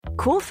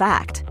Cool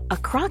fact, a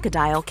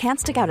crocodile can't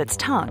stick out its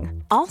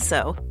tongue.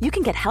 Also, you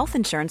can get health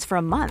insurance for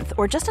a month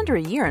or just under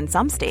a year in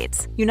some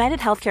states. United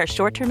Healthcare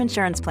short-term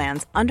insurance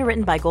plans,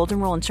 underwritten by Golden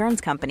Rule Insurance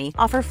Company,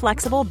 offer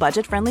flexible,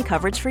 budget-friendly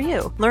coverage for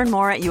you. Learn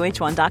more at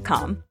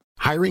uh1.com.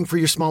 Hiring for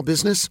your small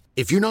business?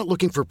 If you're not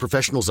looking for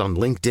professionals on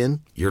LinkedIn,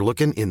 you're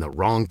looking in the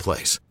wrong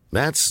place.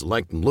 That's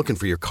like looking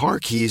for your car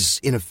keys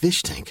in a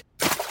fish tank.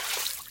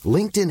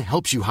 LinkedIn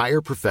helps you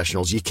hire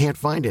professionals you can't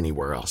find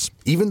anywhere else,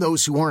 even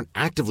those who aren't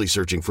actively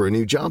searching for a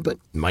new job but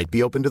might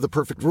be open to the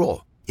perfect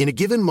role. In a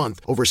given month,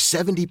 over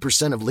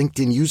 70% of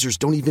LinkedIn users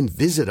don't even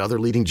visit other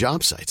leading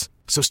job sites.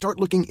 So start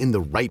looking in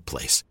the right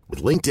place.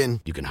 With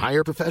LinkedIn, you can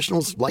hire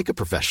professionals like a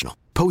professional.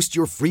 Post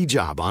your free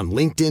job on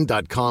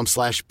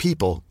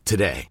linkedin.com/people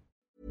today.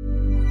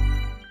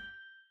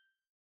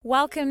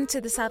 Welcome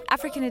to the South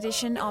African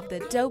edition of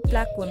the Dope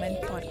Black Women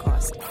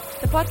podcast,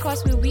 the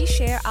podcast where we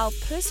share our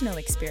personal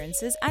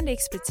experiences and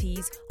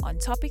expertise on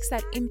topics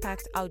that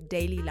impact our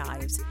daily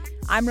lives.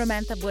 I'm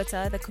Romantha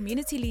Botha, the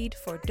community lead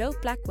for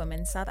Dope Black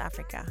Women South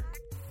Africa.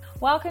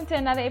 Welcome to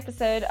another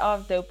episode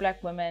of Dope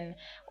Black Women,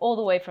 all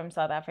the way from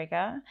South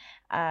Africa.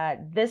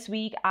 This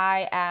week,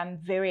 I am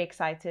very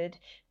excited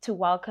to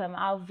welcome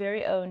our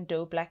very own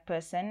Dope Black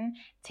person,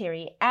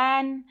 Terry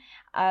Ann.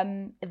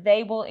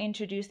 They will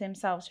introduce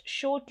themselves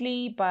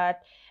shortly,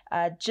 but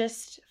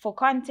just for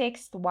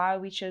context, why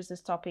we chose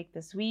this topic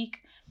this week,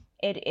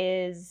 it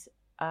is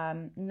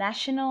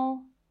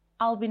National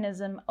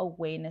Albinism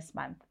Awareness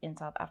Month in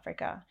South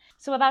Africa.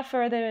 So without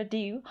further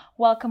ado,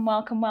 welcome.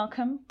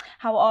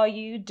 How are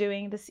you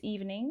doing this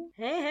evening?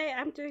 Hey,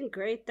 I'm doing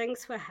great.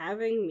 Thanks for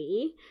having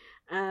me.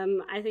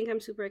 I think I'm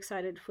super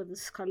excited for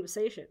this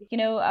conversation. You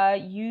know,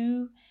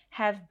 you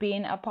have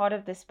been a part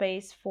of the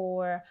space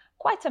for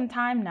quite some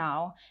time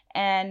now,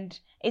 and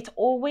it's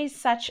always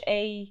such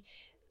a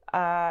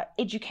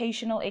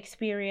educational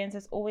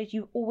experience.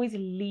 You always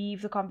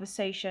leave the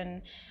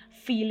conversation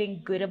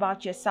feeling good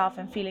about yourself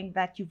and feeling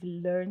that you've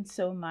learned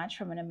so much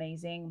from an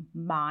amazing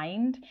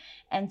mind.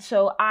 And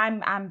so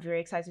I'm very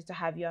excited to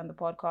have you on the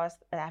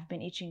podcast. I've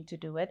been itching to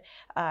do it.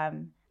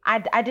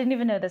 I didn't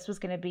even know this was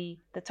going to be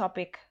the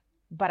topic,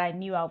 but I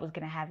knew I was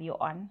going to have you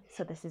on.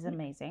 So this is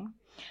amazing.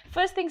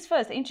 First things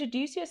first,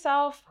 introduce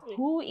yourself.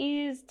 Who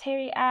is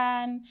Terry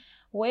Ann?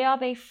 Where are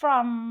they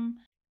from?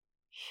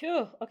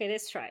 Sure. Okay,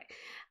 let's try.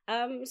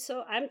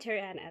 So I'm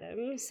Terry Ann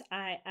Adams.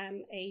 I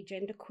am a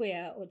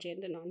genderqueer or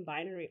gender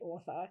non-binary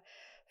author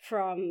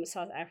from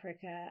South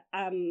Africa.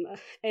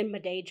 In my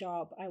day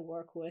job, I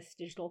work with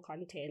digital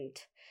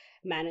content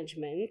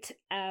management.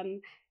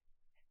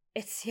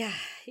 It's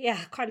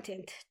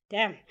content.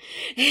 Damn.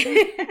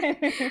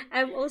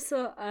 I'm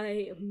also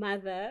a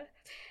mother,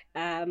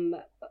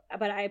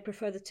 but I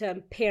prefer the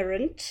term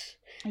parent.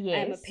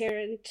 Yes. I'm a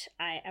parent.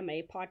 I am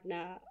a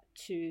partner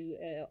to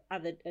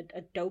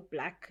a dope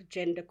black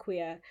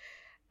genderqueer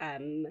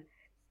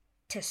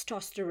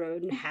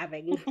testosterone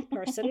having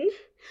person.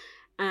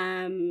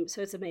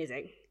 So it's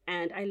amazing.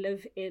 And I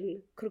live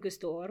in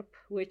Krugersdorp,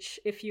 which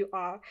if you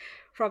are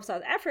from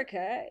South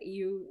Africa,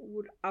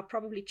 you are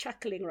probably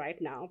chuckling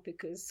right now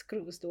because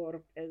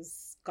Krugersdorp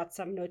has got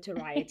some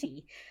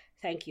notoriety.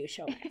 Thank you,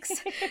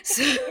 Showmax.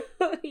 So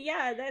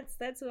yeah,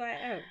 that's who I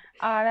am.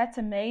 That's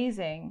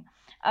amazing.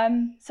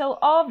 So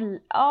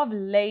of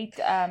late,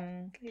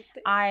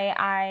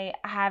 I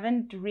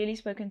haven't really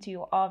spoken to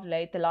you of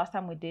late. The last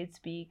time we did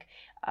speak,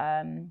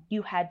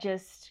 you had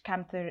just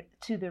come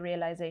to the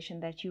realization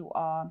that you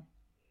are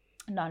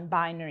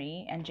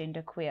non-binary and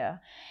genderqueer,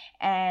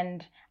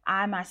 and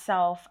I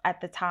myself at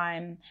the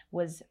time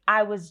was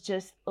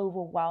just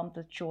overwhelmed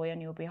with joy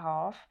on your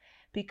behalf,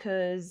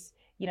 because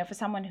you know, for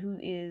someone who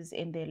is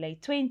in their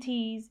late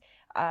 20s,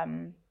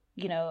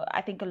 you know,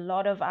 I think a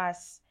lot of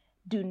us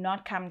do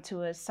not come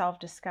to a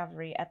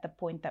self-discovery at the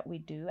point that we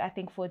do. I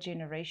think for a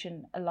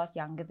generation a lot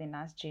younger than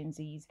us, Gen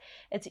Zs,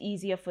 it's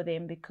easier for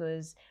them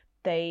because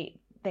they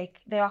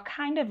are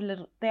kind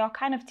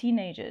of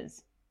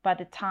teenagers by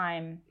the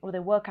time, or they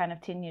were kind of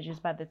teenagers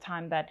by the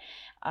time that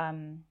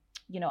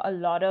you know, a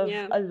lot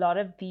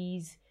of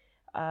these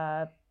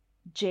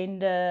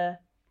gender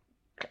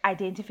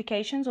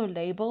identifications or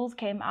labels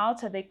came out,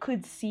 so they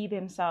could see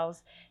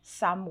themselves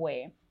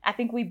somewhere. I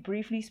think we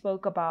briefly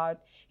spoke about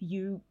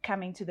you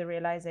coming to the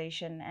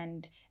realization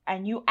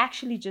and you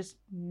actually just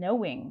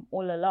knowing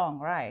all along,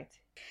 right?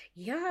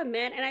 Yeah,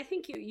 man. And I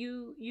think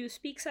you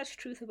speak such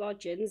truth about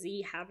Gen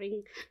Z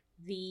having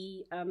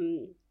the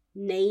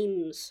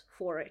names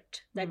for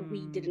it that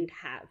we didn't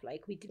have.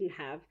 Like, we didn't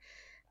have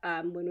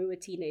when we were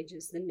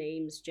teenagers the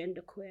names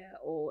genderqueer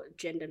or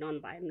gender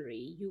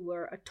non-binary. You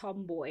were a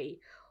tomboy,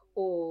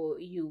 or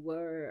you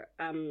were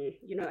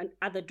you know, and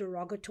other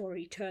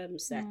derogatory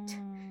terms that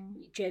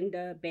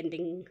gender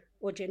bending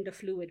or gender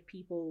fluid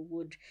people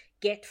would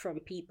get from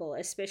people,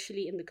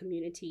 especially in the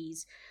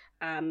communities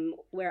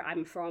where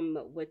I'm from,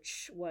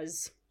 which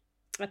was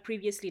a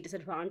previously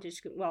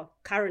disadvantaged, well,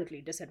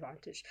 currently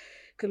disadvantaged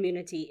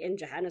community in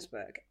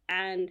Johannesburg.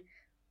 And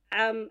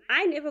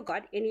I never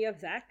got any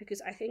of that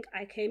because I think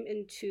I came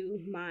into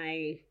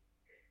my,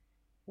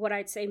 what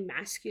I'd say,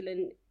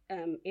 masculine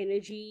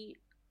energy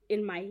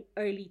in my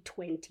early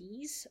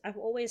 20s. I've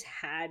always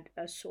had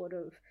a sort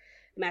of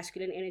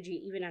masculine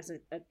energy, even as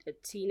a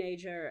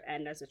teenager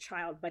and as a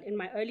child. But in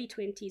my early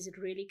 20s, it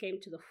really came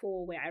to the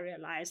fore where I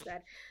realized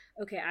that,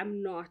 okay,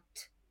 I'm not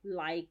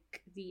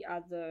like the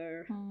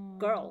other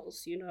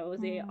girls. You know,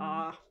 there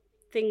are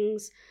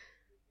things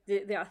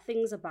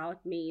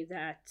about me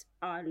that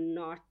are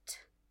not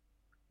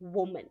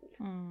woman.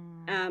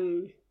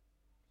 And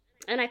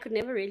I could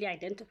never really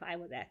identify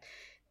with that,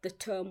 the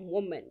term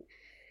woman.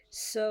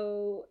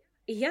 So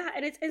yeah,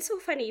 and it's so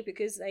funny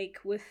because like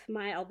with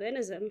my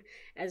albinism,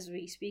 as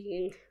we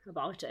speaking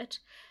about it,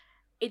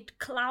 it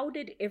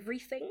clouded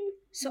everything.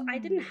 So I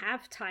didn't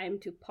have time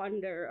to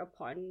ponder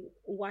upon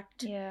what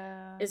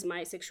is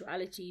my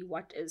sexuality,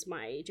 what is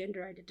my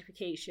gender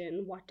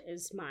identification, what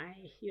is my,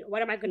 you know,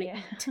 what am I going to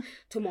eat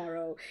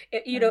tomorrow?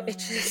 It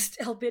just,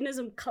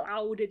 albinism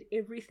clouded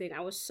everything.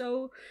 I was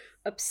so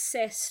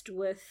obsessed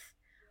with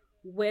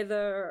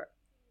whether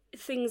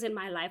things in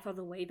my life are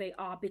the way they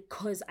are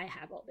because I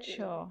have albinism.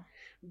 Sure.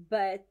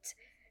 But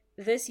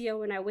this year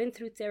when I went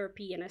through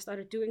therapy and I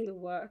started doing the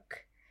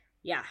work,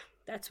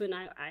 that's when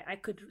I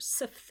could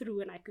sift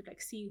through and I could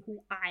like see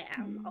who I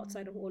am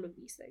outside of all of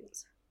these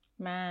things.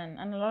 Man,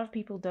 and a lot of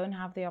people don't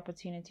have the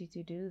opportunity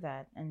to do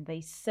that, and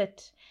they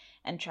sit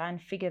and try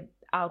and figure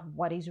out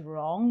what is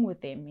wrong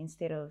with them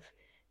instead of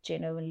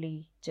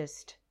genuinely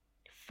just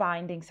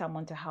finding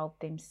someone to help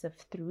them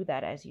sift through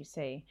that, as you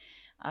say.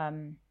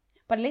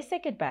 But let's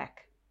take it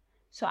back.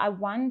 So I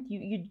want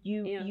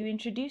you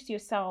introduced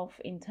yourself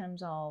in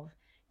terms of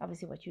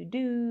obviously what you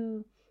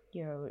do.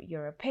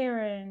 You're a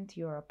parent,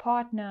 you're a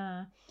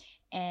partner,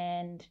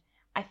 and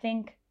I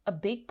think a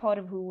big part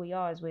of who we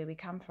are is where we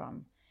come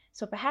from.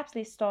 So perhaps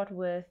let's start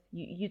with,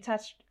 you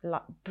touched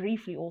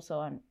briefly also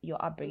on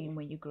your upbringing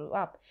when you grew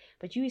up,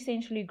 but you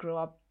essentially grew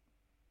up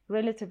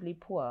relatively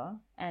poor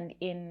and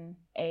in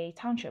a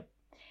township.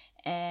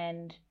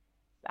 And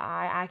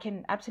I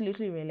can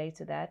absolutely relate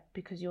to that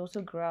because you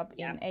also grew up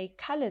in a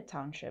colored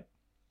township.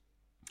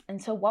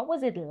 And so what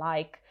was it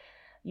like,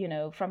 you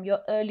know, from your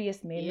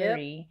earliest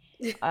memory,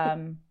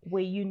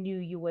 where you knew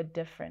you were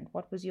different?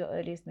 What was your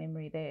earliest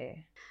memory there?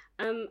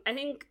 I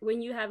think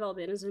when you have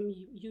albinism,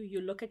 you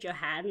look at your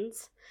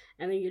hands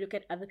and then you look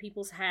at other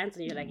people's hands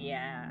and you're like,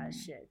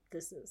 shit,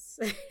 this is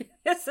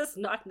this is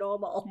not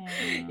normal.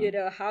 You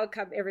know, how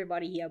come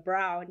everybody here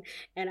brown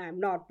and I'm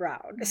not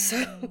brown?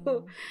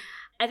 So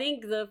I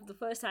think the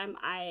first time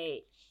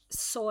I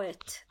saw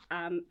it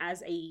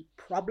as a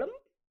problem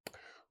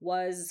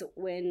was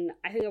when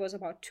I think I was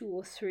about 2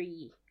 or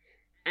 3,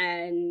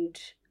 and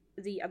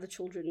the other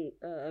children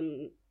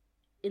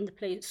in the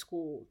play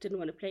school didn't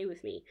want to play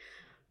with me.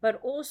 But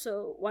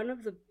also, one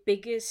of the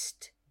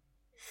biggest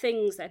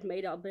things that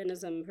made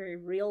albinism very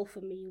real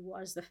for me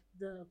was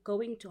the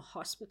going to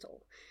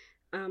hospital.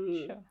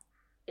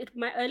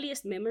 My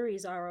earliest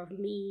memories are of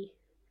me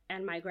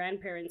and my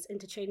grandparents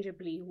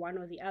interchangeably, one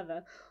or the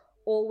other,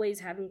 always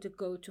having to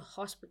go to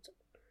hospital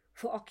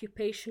for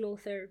occupational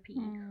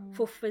therapy,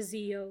 for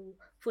physio,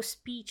 for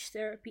speech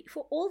therapy,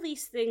 for all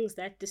these things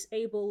that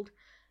disabled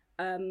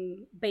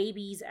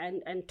babies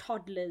and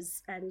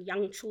toddlers and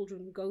young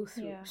children go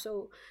through.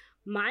 So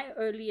my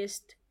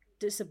earliest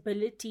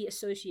disability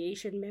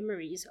association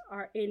memories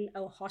are in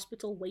a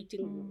hospital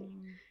waiting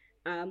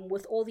room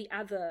with all the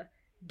other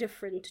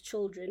different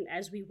children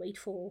as we wait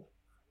for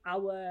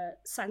our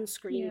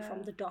sunscreen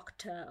from the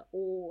doctor,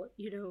 or,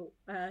 you know,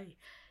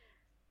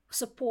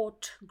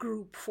 support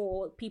group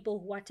for people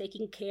who are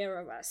taking care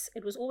of us.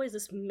 It was always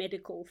this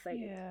medical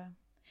thing.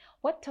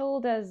 What toll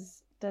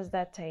does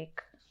that take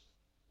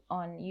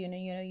on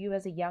you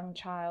as a young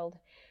child,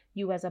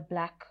 you as a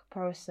Black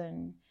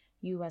person,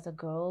 you as a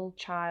girl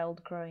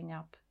child growing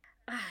up?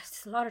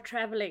 It's a lot of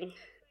traveling.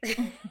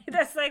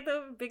 That's like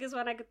the biggest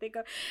one I could think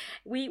of.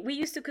 We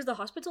used to, because the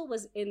hospital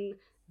was in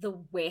the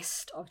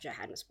west of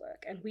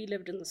Johannesburg and we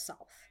lived in the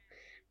south.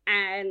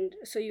 And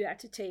so you had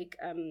to take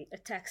a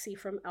taxi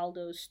from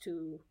Aldo's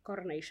to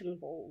Coronation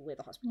Ball, where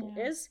the hospital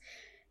is.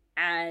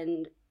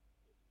 And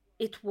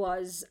it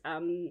was,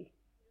 the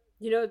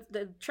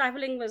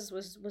traveling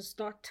was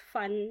not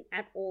fun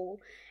at all.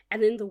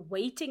 And then the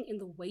waiting in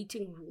the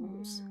waiting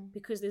rooms,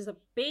 because there's a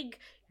big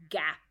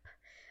gap.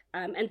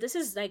 And this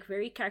is like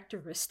very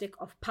characteristic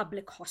of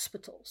public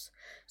hospitals.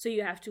 So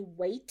you have to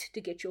wait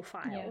to get your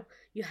file.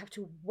 You have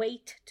to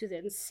wait to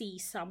then see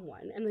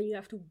someone. And then you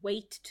have to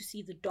wait to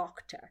see the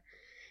doctor.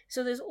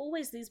 So there's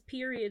always these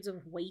periods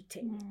of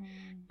waiting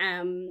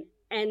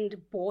and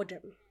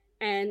boredom.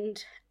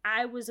 And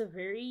I was a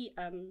very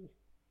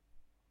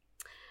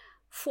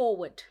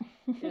forward,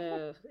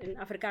 in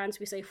Afrikaans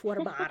we say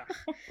voorbarig,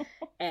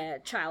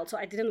 child. So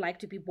I didn't like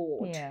to be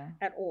bored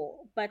at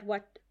all. But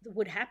what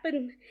would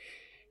happen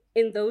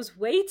in those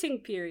waiting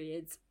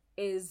periods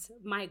is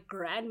my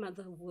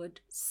grandmother would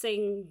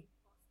sing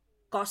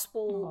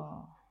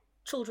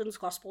children's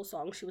gospel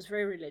songs. She was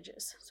very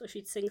religious. So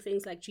she'd sing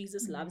things like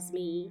Jesus Loves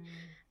Me,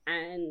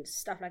 and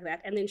stuff like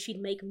that. And then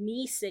she'd make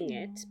me sing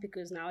it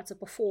because now it's a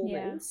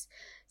performance.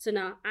 So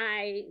now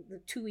I, the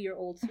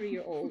 2-year-old,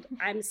 3-year-old,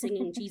 I'm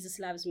singing Jesus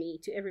Loves Me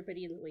to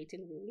everybody in the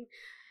waiting room,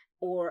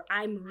 or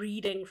I'm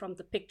reading from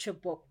the picture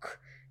book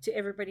to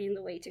everybody in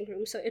the waiting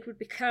room. So it would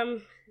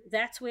become,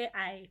 that's where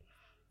I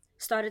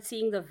started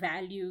seeing the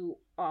value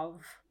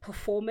of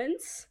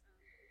performance,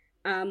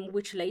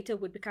 which later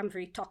would become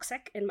very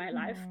toxic in my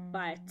life.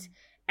 But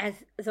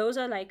as those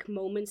are like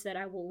moments that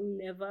I will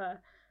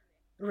never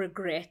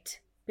regret,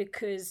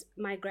 because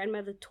my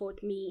grandmother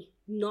taught me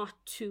not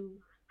to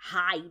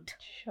hide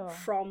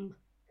from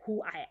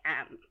who I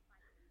am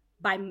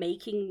by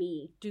making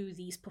me do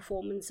these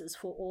performances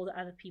for all the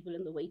other people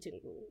in the waiting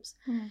rooms.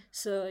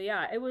 So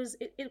yeah, it was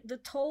the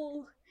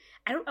toll.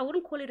 I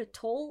wouldn't call it a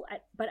toll,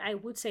 but I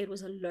would say it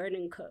was a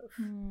learning curve.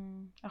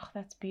 Oh,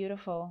 that's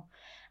beautiful.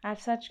 I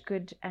have such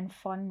good and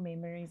fond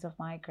memories of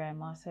my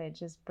grandma, so it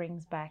just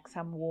brings back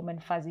some warm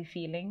and fuzzy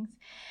feelings.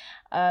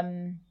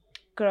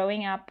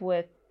 Growing up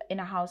in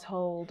a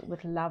household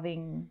with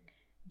loving,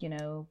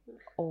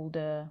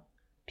 older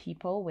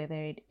people, whether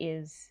it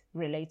is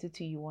related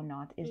to you or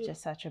not, is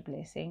just such a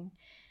blessing.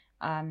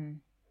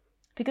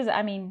 Because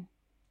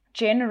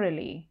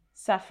generally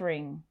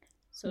suffering,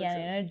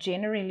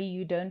 generally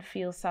you don't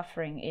feel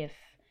suffering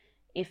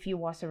if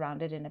you are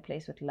surrounded in a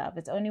place with love.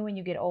 It's only when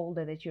you get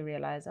older that you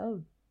realize,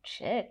 oh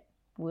shit,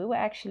 we were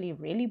actually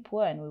really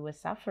poor and we were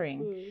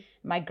suffering.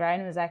 My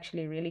gran was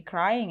actually really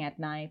crying at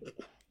night,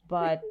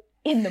 but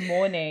in the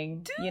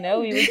morning, we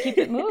would keep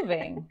it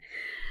moving.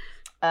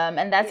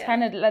 And that's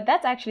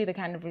that's actually the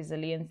kind of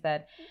resilience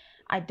that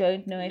I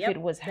don't know if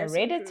it was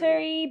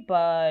hereditary,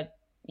 but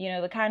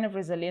the kind of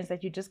resilience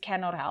that you just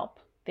cannot help.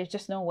 There's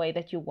just no way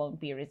that you won't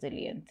be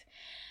resilient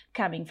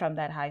coming from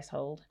that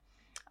household.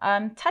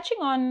 Touching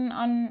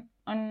on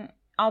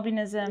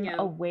Albinism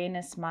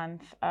Awareness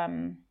Month.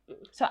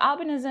 So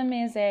albinism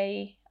is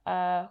they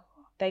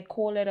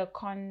call it a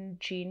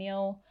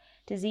congenital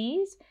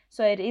disease.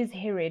 So it is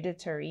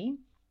hereditary.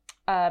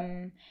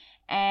 And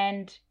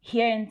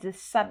here in the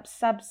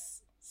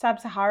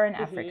sub-Saharan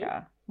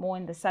Africa, more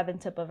in the southern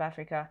tip of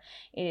Africa,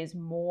 it is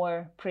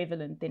more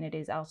prevalent than it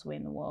is elsewhere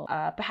in the world.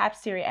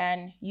 Perhaps,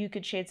 Siri-Ann, you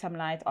could shed some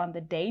light on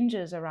the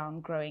dangers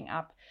around growing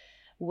up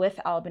with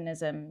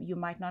albinism. You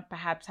might not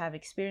perhaps have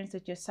experienced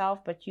it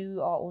yourself, but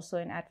you are also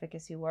in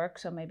advocacy work,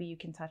 so maybe you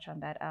can touch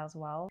on that as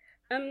well.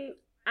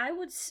 I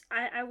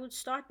would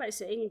start by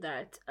saying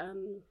that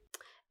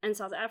in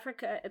South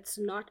Africa, it's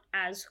not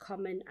as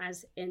common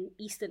as in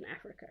Eastern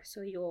Africa.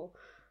 So your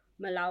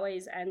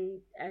Malawis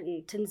and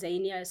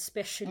Tanzania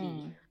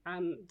especially,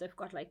 they've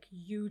got like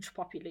huge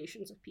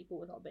populations of people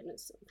with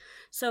albinism.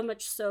 So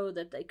much so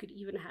that they could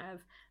even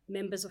have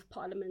members of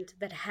parliament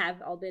that have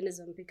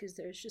albinism, because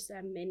there's just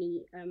that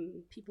many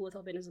people with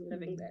albinism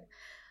living there.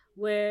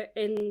 Where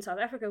in South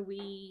Africa,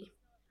 we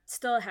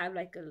still have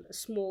like a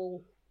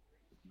small,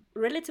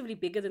 relatively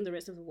bigger than the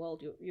rest of the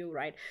world, you're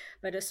right,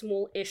 but a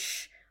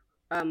small-ish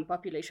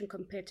population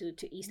compared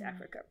to East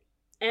Africa.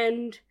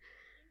 And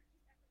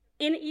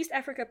in East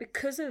Africa,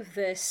 because of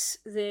this,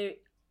 there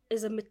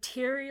is a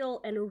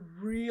material and a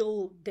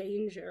real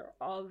danger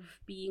of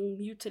being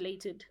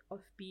mutilated, of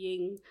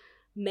being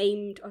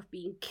maimed, of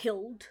being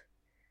killed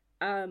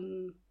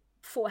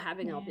for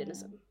having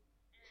albinism.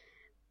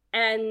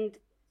 And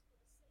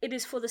it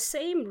is for the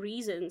same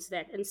reasons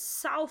that in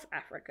South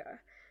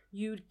Africa,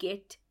 you'd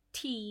get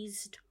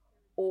teased,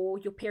 or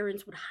your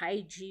parents would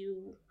hide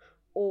you,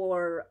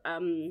 or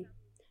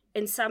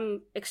in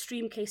some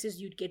extreme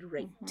cases you'd get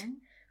raped.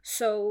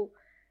 So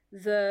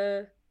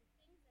the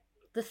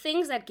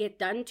things that get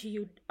done to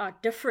you are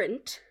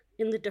different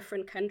in the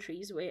different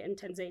countries, where in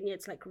Tanzania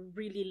it's like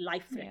really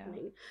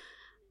life-threatening,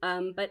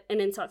 but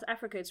in South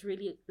Africa it's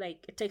really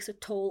like it takes a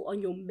toll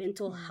on your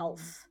mental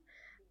health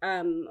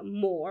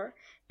more.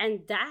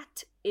 And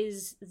that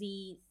is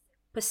the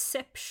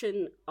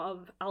perception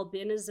of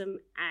albinism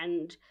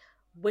and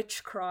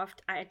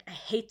witchcraft. I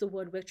hate the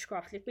word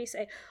witchcraft, let me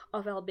say,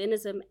 of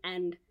albinism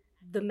and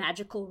the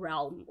magical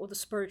realm or the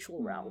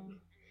spiritual realm.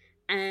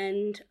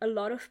 And a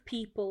lot of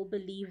people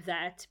believe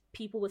that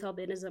people with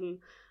albinism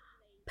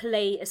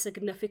play a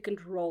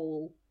significant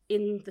role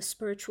in the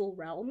spiritual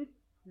realm,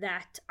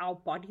 that our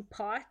body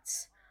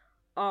parts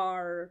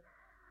are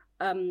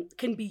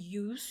can be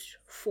used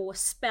for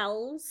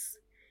spells,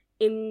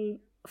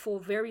 for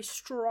very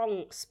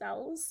strong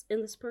spells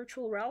in the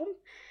spiritual realm.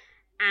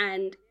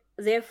 And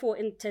therefore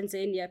in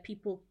Tanzania,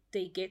 people,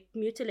 they get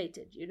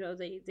mutilated,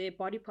 their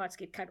body parts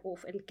get cut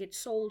off and get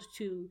sold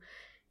to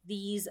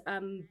these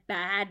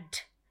bad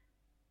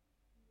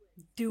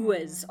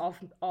doers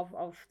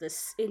of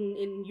this.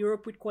 In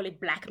Europe we'd call it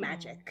black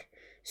magic.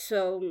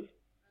 So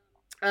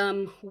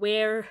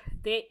where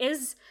there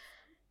is,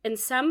 in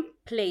some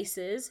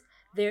places,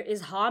 there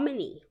is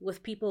harmony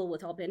with people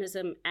with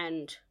albinism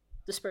and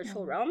the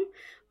spiritual realm,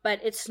 but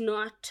it's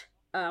not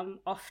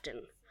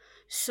often.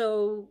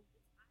 So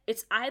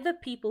it's either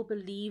people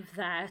believe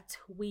that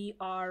we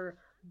are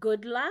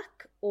good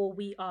luck or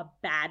we are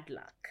bad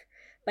luck.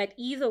 But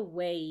either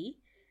way,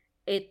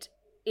 it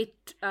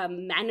it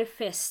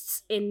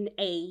manifests in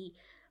a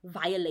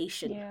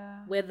violation,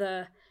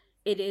 whether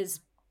it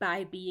is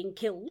by being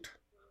killed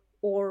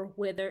or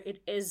whether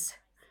it is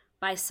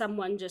by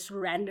someone just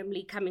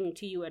randomly coming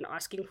to you and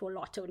asking for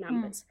lotto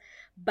numbers.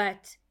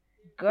 But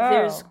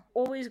there's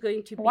always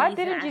going to be why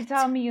didn't you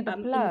tell me you're the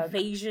plug?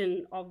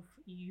 Invasion of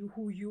you,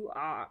 who you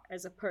are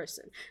as a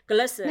person.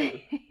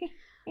 Listen,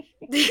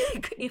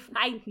 if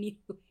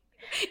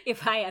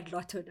I had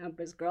lotto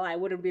numbers, girl, I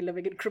wouldn't be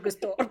living in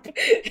Krugersdorp.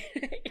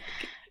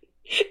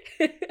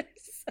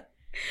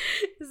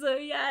 so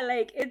yeah,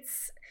 like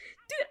it's,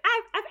 dude,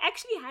 I've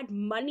actually had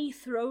money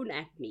thrown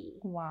at me.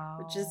 Wow.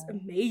 Which is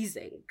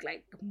amazing.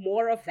 Like,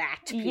 more of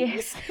that, please.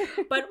 Yes.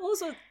 But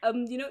also,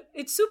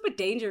 it's super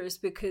dangerous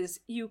because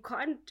you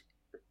can't,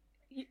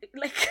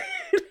 like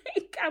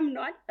I'm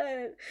not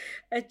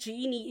a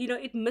genie.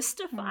 It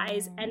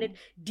mystifies and it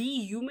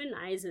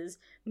dehumanizes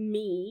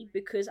me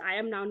because I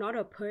am now not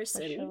a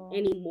person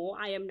anymore.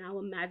 I am now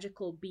a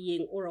magical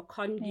being or a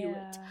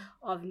conduit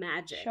of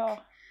magic. Sure.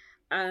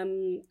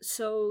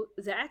 So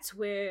that's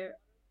where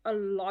a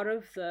lot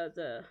of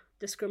the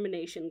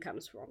discrimination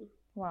comes from.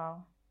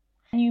 Wow.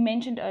 And you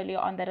mentioned earlier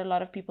on that a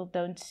lot of people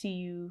don't see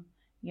you,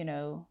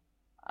 no,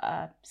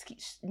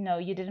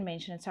 you didn't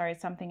mention it. Sorry,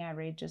 it's something I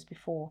read just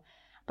before.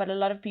 But a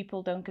lot of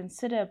people don't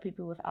consider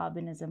people with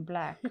albinism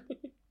Black.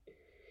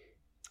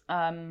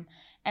 And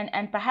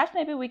perhaps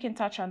maybe we can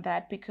touch on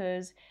that,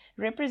 because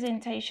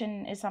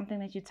representation is something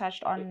that you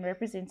touched on.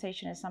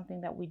 Representation is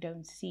something that we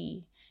don't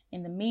see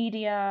in the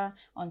media,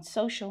 on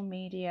social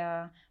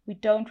media. We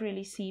don't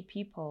really see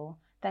people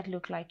that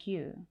look like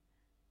you.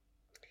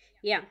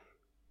 Yeah.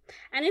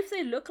 And if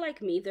they look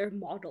like me, they're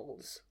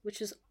models,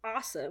 which is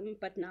awesome.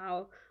 But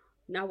now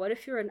what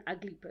if you're an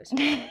ugly person?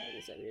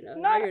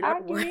 Now you're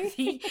not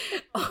worthy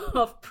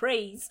of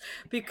praise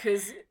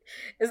because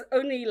it's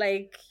only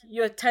like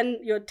your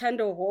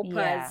Tando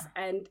Hopas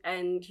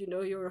and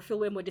you're a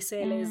Philwe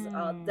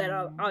Modiseles that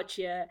are out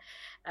here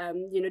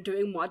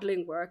doing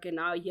modeling work, and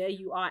now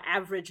you are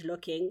average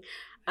looking.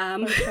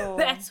 Sure.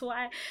 That's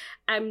why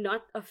I'm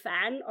not a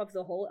fan of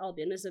the whole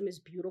albinism is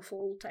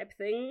beautiful type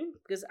thing,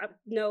 because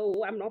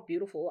I'm not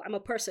beautiful. I'm a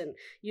person.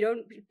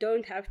 You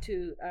don't have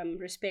to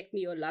respect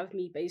me or love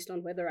me based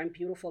on whether I'm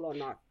beautiful or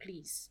not.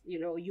 Please,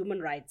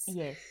 human rights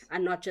are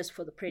not just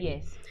for the pretty.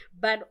 Yes.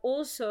 But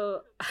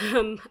also,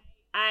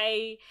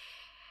 I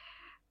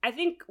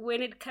think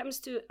when it comes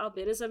to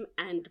albinism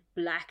and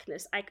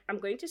Blackness, I'm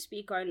going to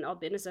speak on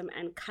albinism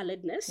and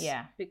coloredness,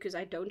 because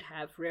I don't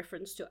have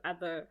reference to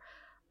other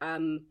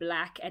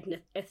Black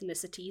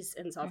ethnicities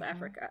in South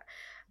Africa.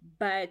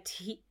 But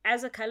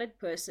as a colored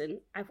person,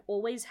 I've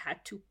always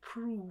had to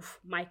prove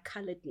my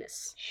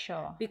coloredness.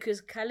 Sure.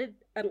 Because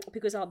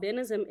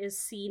albinism is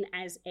seen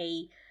as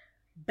a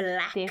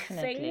Black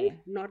thing,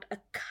 not a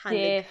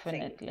colored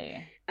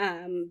thing.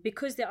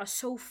 Because there are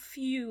so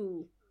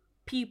few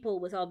people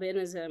with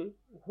albinism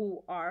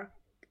who are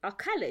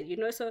colored,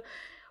 so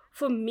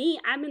for me,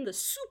 I'm in the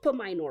super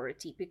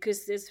minority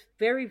because there's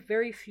very,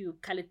 very few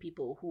colored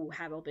people who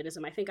have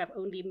albinism. I think I've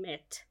only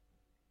met,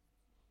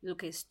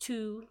 there's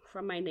 2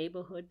 from my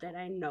neighborhood that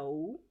I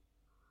know,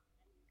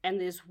 and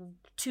there's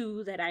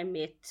 2 that I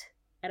met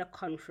at a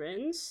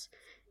conference.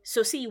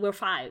 So see, we're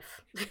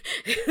 5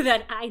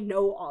 that I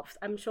know of.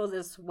 I'm sure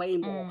there's way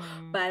more,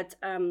 but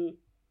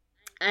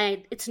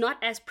it's not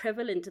as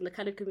prevalent in the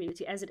colored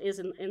community as it is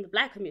in the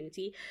Black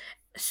community.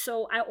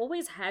 So I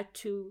always had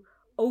to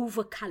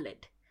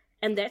over-colored.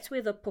 And that's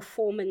where the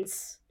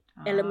performance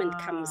element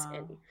comes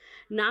in.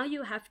 Now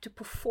you have to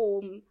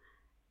perform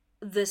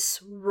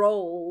this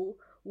role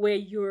where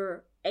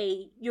you're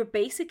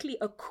basically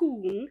a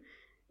coon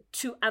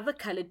to other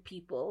colored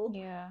people.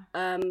 Yeah.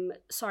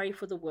 Sorry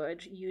for the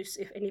word use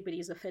if anybody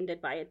is offended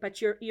by it, but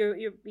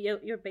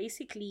you're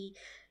basically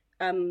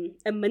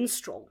a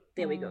minstrel.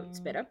 There we go.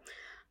 It's better.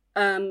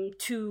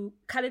 To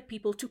colored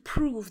people to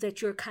prove that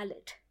you're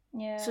colored,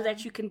 so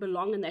that you can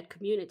belong in that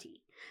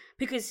community.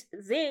 Because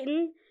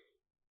then,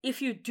 if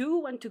you do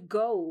want to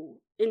go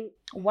in,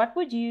 what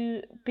would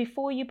you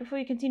before you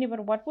continue?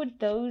 But what would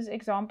those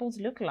examples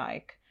look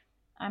like?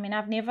 I mean,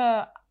 I've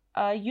never.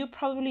 You're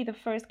probably the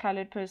first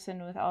colored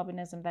person with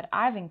albinism that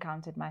I've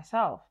encountered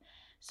myself.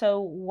 So,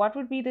 what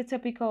would be the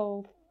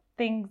typical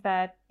things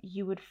that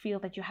you would feel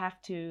that you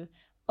have to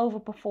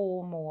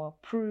overperform or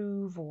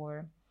prove,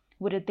 or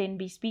would it then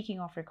be speaking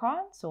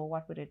Afrikaans, or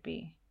what would it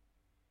be?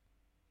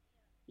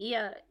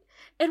 Yeah,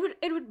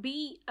 it would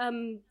be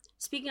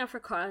speaking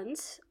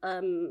Afrikaans.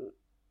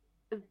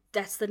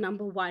 That's the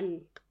number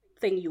one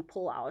thing you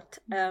pull out.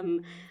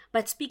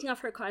 But speaking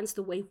Afrikaans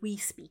the way we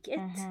speak it,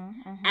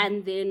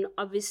 and then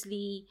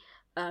obviously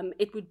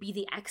it would be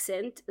the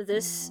accent.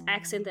 This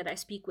accent that I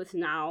speak with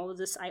now,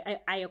 this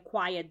I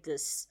acquired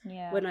this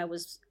when I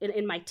was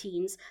in my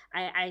teens.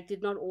 I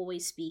did not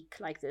always speak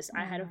like this.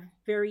 I had a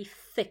very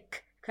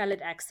thick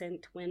colored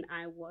accent when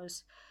I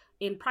was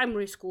in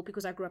primary school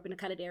because I grew up in a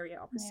colored area,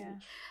 obviously.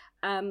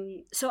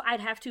 So I'd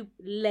have to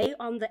lay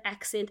on the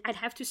accent. I'd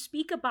have to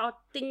speak about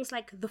things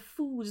like the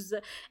foods.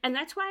 And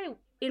that's why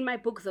in my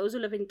book, Those Who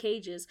Live in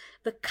Cages,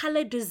 the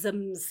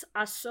colorisms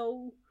are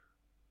so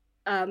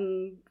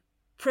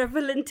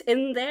prevalent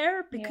in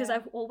there, because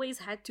I've always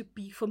had to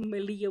be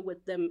familiar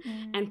with them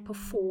and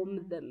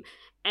perform them.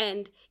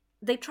 And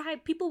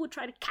people would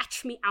try to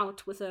catch me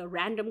out with a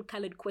random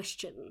colored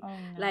question.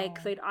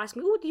 Like they'd ask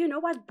me, "Oh, do you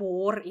know what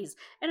boar is?"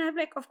 And I'm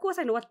like, "Of course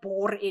I know what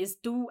boar is.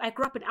 I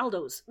grew up in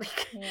Aldo's."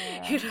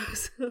 You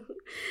know,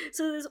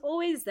 so there's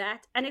always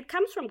that. And it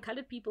comes from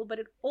colored people, but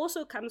it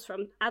also comes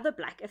from other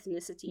Black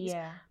ethnicities,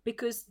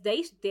 because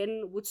they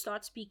then would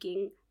start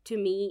speaking to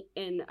me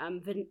in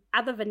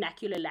other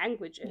vernacular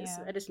languages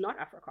that is not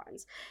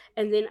Afrikaans.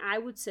 And then I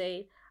would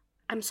say,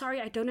 "I'm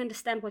sorry, I don't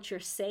understand what you're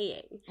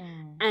saying."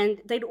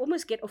 And they'd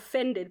almost get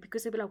offended,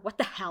 because they'd be like, "What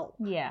the hell?"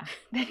 Yeah.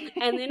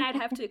 And then I'd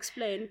have to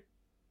explain,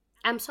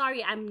 "I'm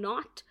sorry, I'm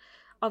not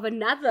of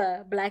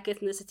another Black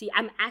ethnicity.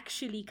 I'm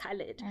actually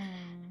colored."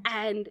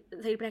 And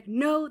they'd be like,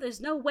 "No, there's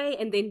no way."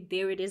 And then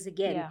there it is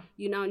again. Yeah.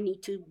 You now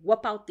need to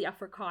whip out the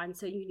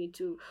Afrikaans, and you need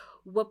to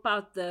whip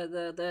out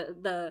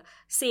the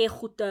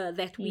seegoede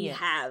that we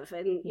have.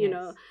 And, you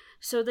know,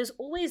 so there's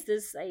always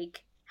this,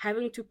 like,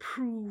 having to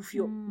prove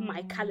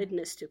my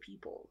coloredness to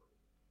people.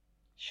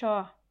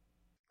 Sure.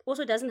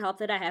 Also, doesn't help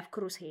that I have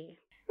cross hair.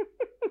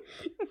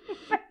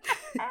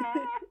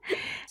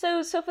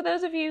 So for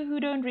those of you who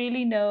don't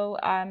really know,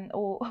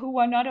 or who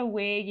are not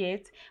aware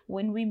yet,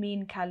 when we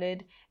mean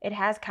colored, it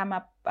has come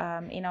up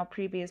in our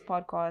previous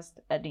podcast,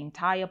 an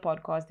entire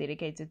podcast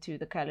dedicated to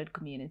the colored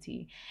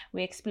community.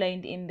 We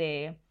explained in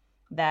there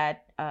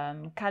that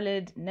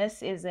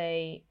coloredness is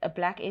a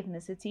Black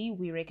ethnicity.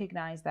 We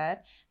recognize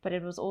that, but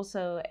it was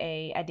also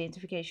a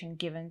identification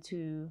given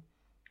to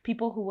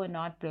people who were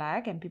not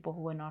Black and people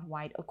who were not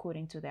white,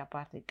 according to the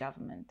apartheid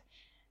government.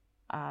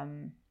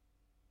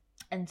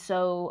 And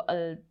so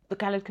the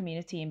colored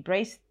community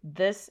embraced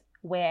this,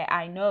 where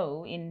I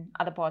know in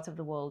other parts of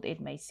the world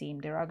it may seem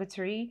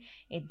derogatory.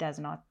 It does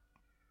not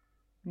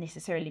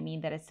necessarily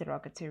mean that it's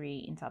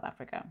derogatory in South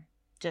Africa,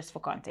 just for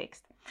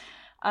context.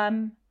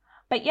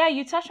 But yeah,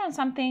 you touched on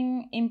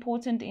something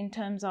important in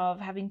terms of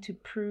having to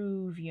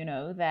prove, you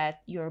know,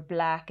 that you're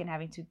Black and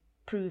having to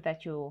prove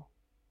that you're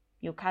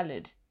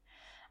colored.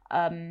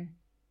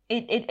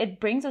 It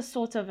brings a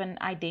sort of an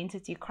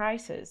identity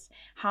crisis.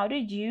 How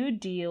did you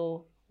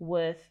deal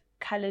with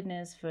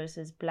coloredness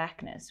versus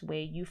Blackness,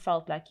 where you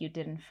felt like you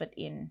didn't fit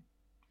in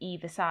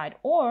either side,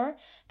 or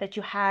that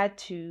you had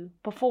to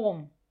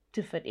perform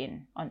to fit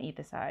in on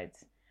either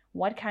sides?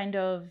 What kind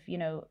of, you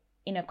know,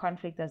 inner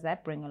conflict does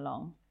that bring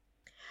along?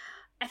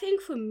 I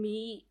think for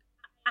me,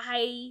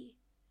 I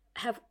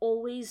have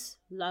always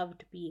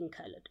loved being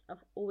colored.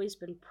 I've always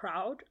been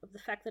proud of the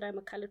fact that I'm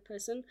a colored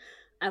person.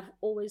 I've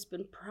always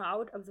been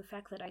proud of the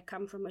fact that I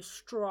come from a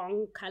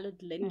strong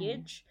colored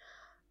lineage.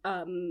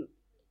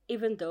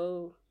 Even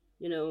though,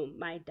 you know,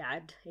 my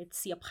dad,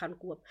 it's Siap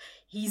Khankoop,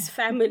 his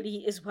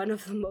family is one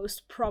of the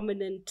most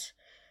prominent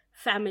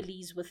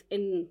families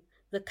within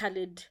the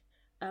colored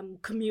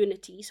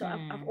community. So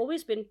I've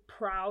always been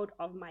proud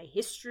of my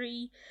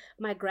history.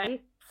 My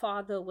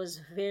grandfather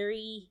was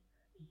very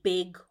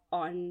big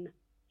on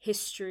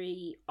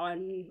history,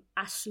 on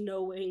us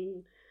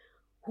knowing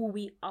who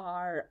we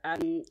are.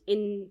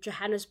 In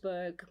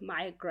Johannesburg,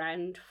 my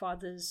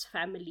grandfather's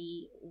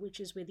family, which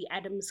is where the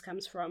Adams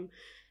comes from,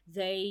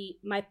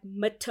 my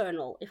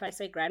maternal, if I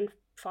say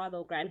grandfather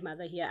or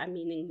grandmother here, I'm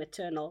meaning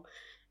maternal,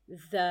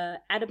 the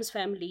Adams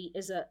family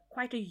is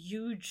quite a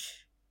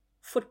huge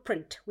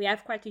footprint. We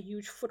have quite a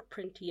huge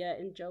footprint here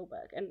in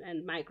Joburg,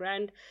 and my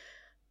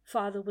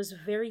grandfather was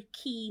very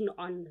keen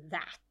on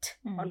that,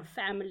 on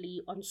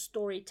family, on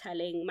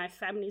storytelling. My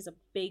family is a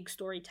big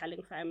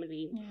storytelling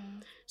family.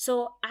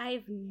 So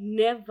I've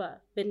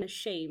never been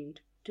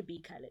ashamed to be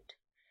colored.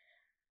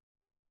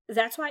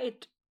 That's why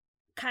it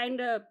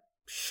kind of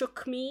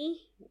shook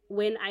me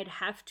when I'd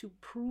have to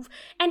prove,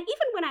 and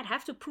even when I'd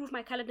have to prove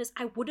my coloredness,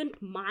 I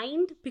wouldn't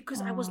mind,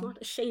 because I was not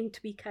ashamed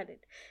to be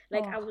colored.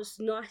 Like I was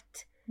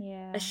not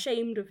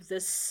ashamed of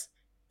this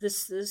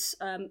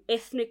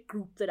ethnic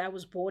group that I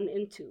was born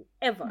into,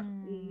 ever.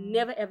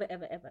 Never, ever,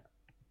 ever, ever.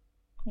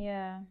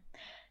 Yeah.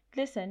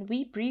 Listen,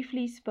 we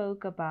briefly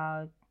spoke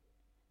about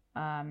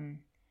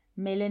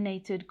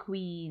melanated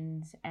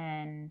queens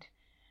and,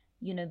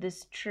 you know,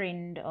 this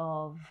trend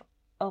of,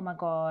 oh my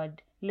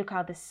God, look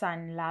how the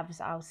sun loves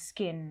our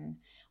skin.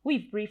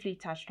 We've briefly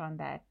touched on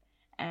that.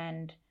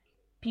 And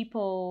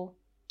people,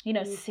 you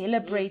know,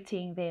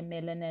 celebrating their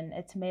melanin.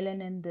 It's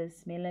melanin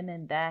this,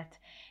 melanin that.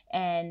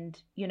 And,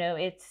 you know,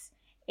 it's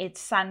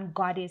sun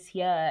goddess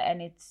here.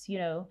 And it's, you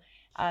know,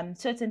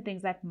 certain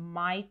things that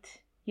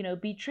might, you know,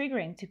 be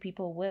triggering to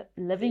people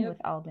living with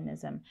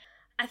albinism.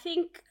 I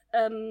think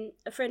a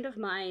friend of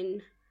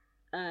mine,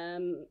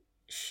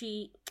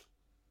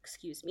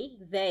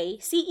 they,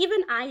 see,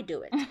 even I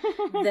do it.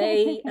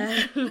 They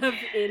live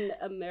in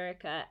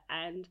America,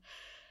 and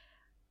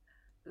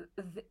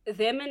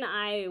them and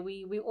I,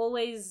 we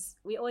always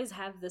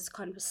have this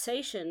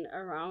conversation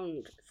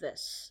around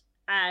this.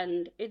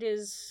 and it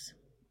is.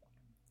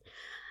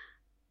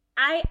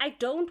 I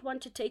don't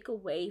want to take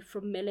away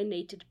from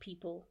melanated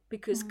people,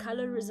 because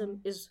colorism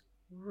is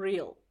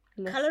real.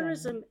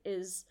 Colorism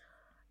is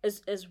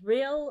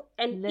real,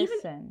 and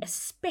even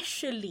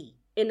especially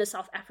in a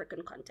South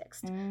African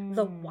context.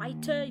 The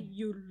whiter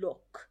you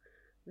look,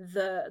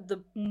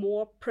 the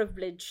more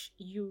privilege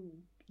you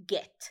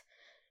get,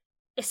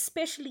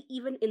 especially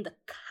even in the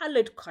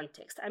colored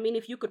context. I mean,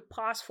 if you could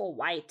pass for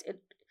white,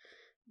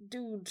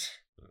 dude.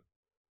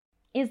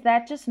 Is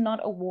that just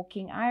not a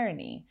walking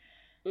irony?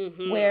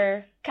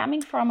 Where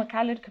coming from a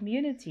colored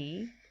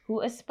community who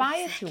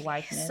aspire to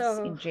whiteness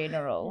in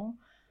general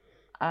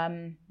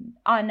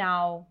are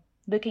now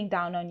looking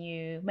down on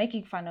you,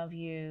 making fun of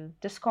you,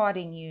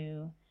 discarding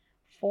you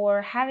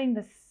for having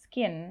the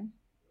skin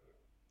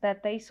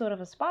that they sort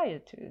of aspire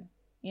to.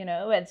 You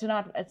know, it's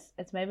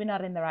maybe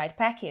not in the right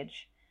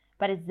package,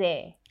 but it's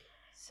there.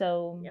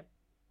 So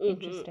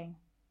interesting.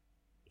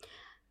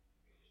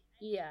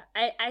 Yeah,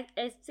 I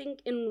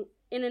think in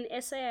an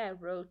essay I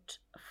wrote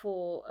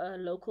for a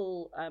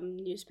local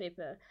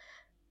newspaper,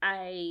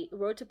 I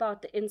wrote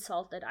about the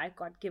insult that I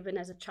got given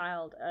as a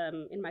child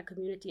in my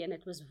community, and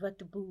it was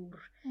Witboer,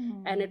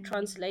 and it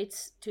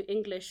translates to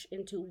English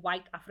into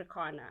white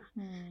Afrikaner.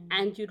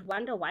 And you'd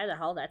wonder why the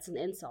hell that's an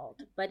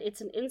insult. But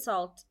it's an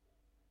insult,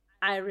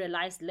 I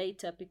realized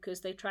later, because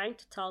they're trying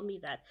to tell me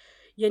that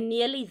you're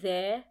nearly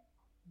there,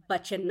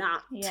 but you're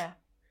not. Yeah.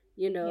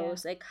 You know,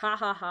 it's like, ha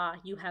ha ha,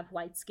 you have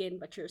white skin,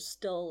 but you're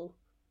still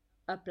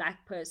a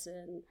black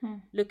person.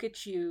 Look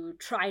at you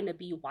trying to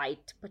be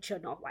white, but you're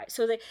not white.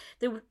 So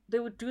they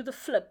would do the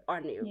flip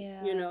on you,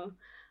 you know,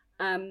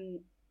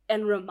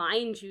 and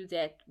remind you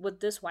that with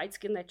this white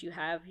skin that you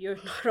have, you're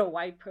not a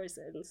white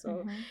person.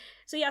 So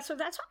so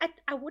that's why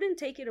I wouldn't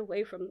take it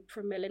away from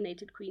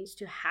melanated queens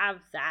to have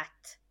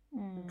that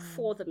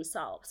for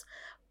themselves.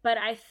 But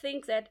I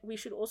think that we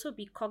should also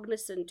be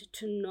cognizant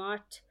to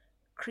not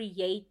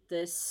create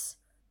this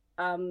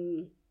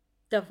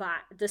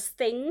this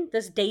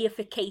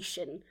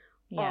deification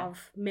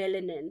of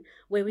melanin,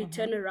 where we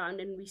turn around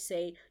and we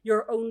say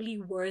you're only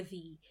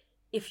worthy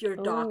if you're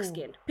dark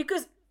skinned,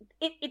 because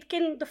it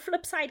can, the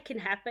flip side can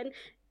happen.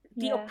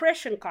 The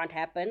oppression can't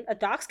happen. A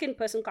dark skinned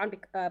person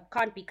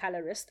can't be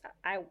colorist.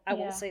 I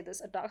will say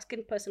this: a dark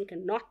skinned person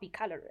cannot be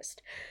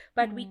colorist,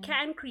 but we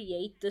can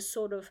create this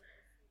sort of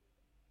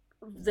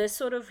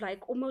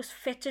like almost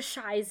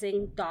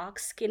fetishizing dark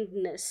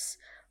skinnedness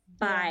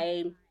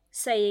by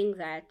saying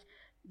that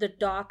the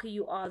darker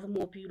you are, the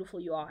more beautiful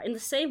you are. In the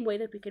same way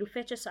that we can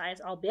fetishize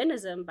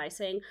albinism by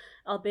saying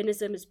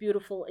albinism is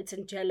beautiful, it's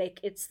angelic,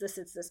 it's this.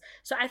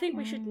 So I think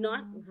we should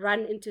not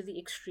run into the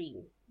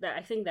extreme.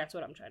 I think that's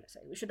what I'm trying to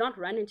say. We should not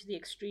run into the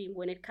extreme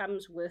when it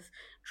comes with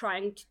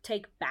trying to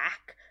take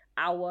back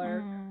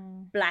our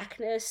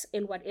blackness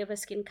in whatever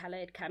skin color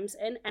it comes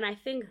in. And I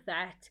think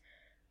that,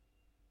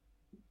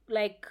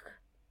 like,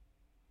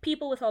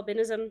 people with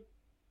albinism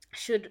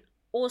should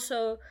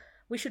also,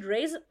 we should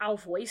raise our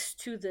voice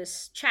to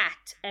this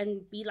chat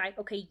and be like,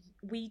 okay,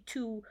 we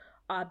too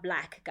are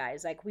black,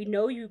 guys. Like, we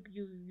know you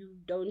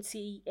don't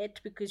see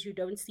it because you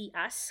don't see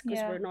us,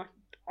 because we're not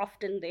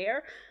often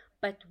there,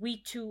 but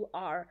we too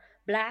are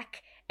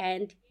black.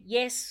 And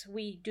yes,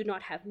 we do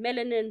not have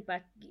melanin,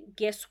 but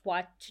guess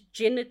what?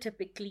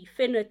 Genotypically,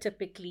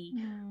 phenotypically,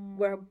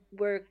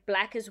 we're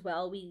black as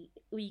well.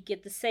 We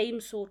get the same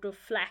sort of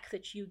flack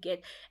that you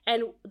get,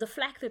 and the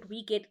flack that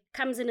we get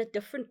comes in a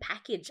different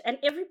package. And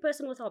every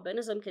person with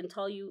albinism can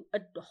tell you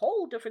a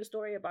whole different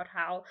story about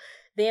how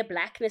their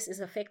blackness is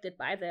affected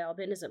by their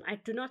albinism. I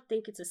do not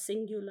think it's a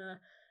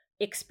singular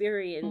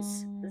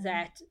experience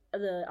that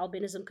the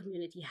albinism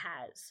community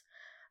has.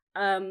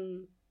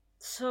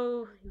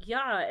 So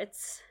yeah,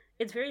 it's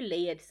very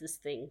layered, this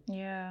thing.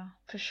 Yeah,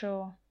 for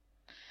sure.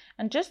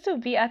 And just to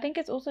be, I think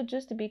it's also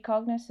just to be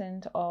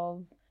cognizant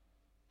of,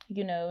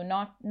 you know,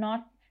 not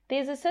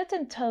there's a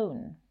certain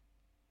tone,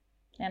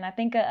 and I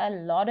think a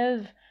lot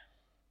of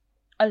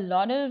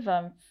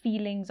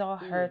feelings are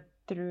hurt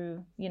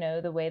through, you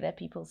know, the way that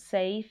people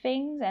say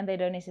things, and they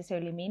don't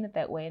necessarily mean it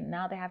that way. And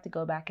now they have to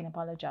go back and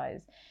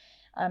apologize.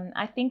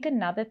 I think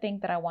another thing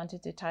that I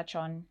wanted to touch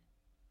on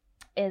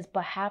is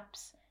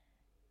perhaps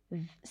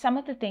some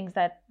of the things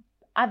that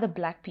other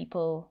Black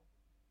people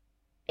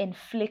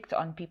inflict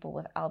on people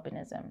with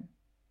albinism,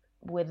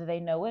 whether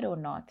they know it or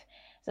not.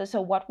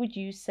 So what would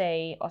you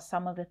say are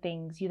some of the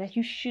things that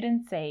you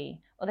shouldn't say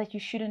or that you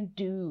shouldn't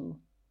do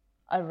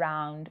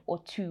around or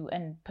to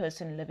a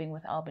person living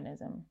with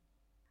albinism?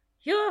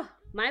 Yeah,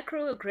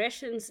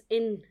 microaggressions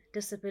in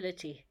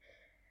disability.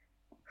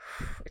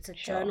 It's a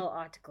journal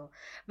article,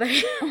 but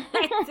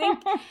I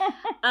think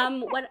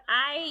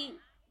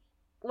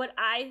what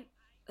I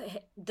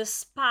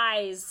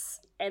despise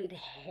and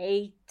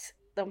hate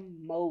the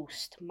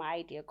most,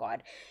 my dear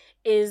God,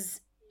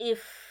 is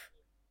if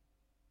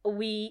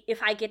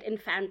I get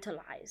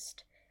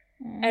infantilized.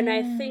 And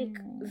I think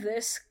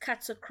this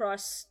cuts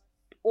across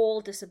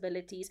all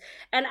disabilities.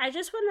 And I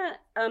just want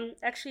to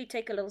actually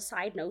take a little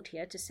side note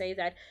here to say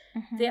that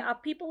there are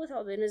people with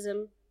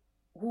albinism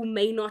who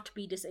may not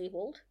be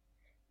disabled,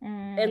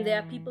 And there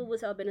are people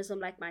with albinism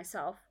like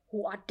myself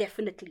who are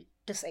definitely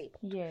disabled.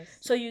 Yes.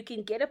 So you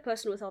can get a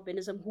person with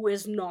albinism who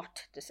is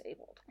not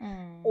disabled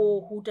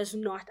or who does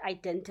not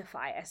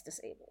identify as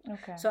disabled.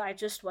 Okay. So I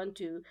just want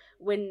to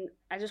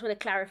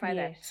clarify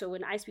that. So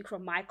when I speak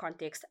from my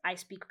context, I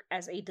speak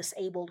as a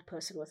disabled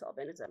person with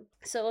albinism.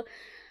 So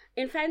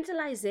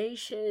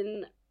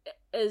infantilization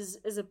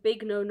is a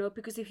big no-no,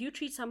 because if you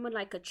treat someone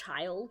like a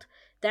child,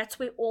 that's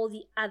where all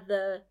the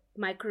other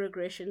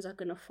microaggressions are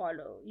going to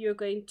follow. You're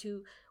going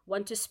to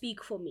want to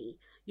speak for me.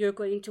 You're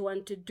going to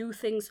want to do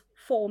things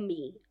for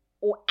me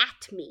or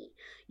at me.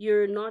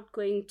 You're not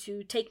going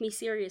to take me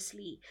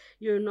seriously.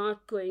 You're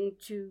not going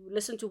to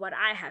listen to what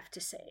I have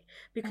to say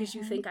because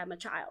you think I'm a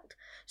child.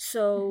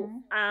 So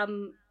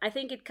I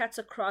think it cuts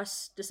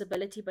across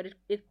disability, but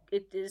it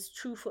is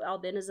true for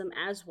albinism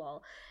as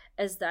well,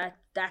 as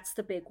that's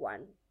the big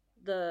one.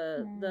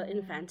 The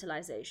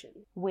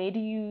infantilization. Where do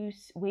you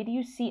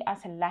see us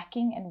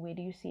lacking, and where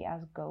do you see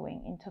us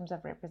going in terms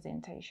of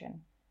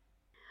representation?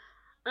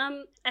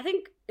 I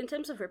think in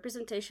terms of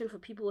representation for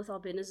people with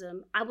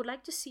albinism, I would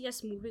like to see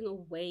us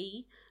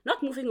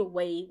not moving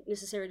away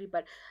necessarily,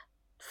 but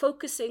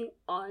focusing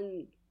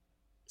on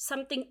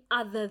something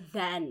other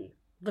than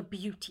the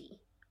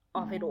beauty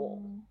of it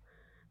all.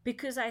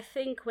 Because I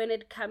think when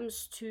it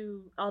comes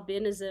to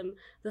albinism,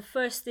 the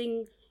first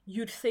thing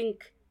you'd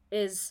think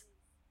is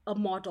a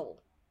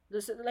model.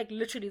 This is like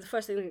literally the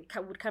first thing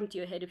that would come to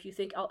your head if you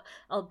think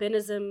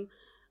albinism,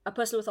 a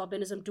person with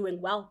albinism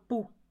doing well,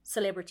 boo,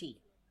 celebrity,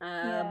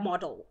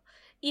 model.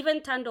 Even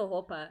Thando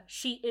Hopa,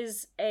 she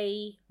is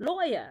a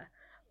lawyer,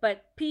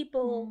 but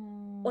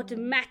people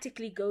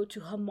automatically go to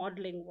her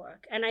modeling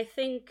work. And I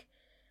think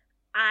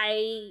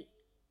I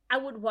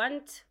would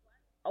want,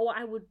 or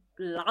I would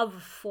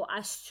love for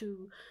us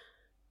to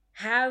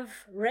have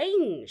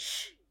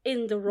range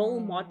in the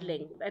role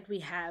modeling that we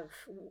have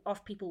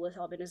of people with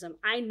albinism.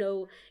 I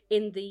know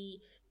in the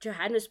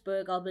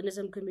Johannesburg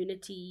albinism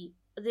community,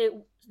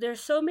 there are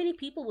so many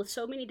people with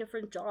so many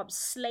different jobs,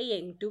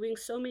 slaying, doing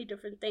so many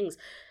different things,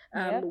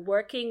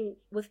 working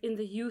within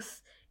the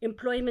youth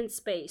employment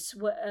space,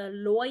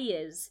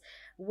 lawyers,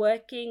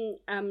 working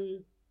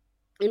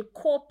in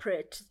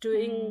corporate,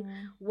 doing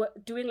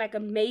like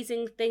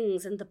amazing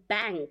things in the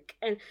bank.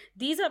 And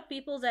these are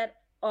people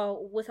that are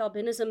with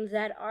albinism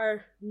that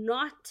are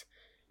not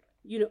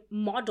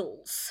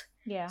models.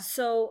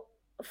 So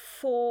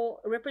for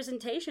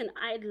representation,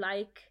 I'd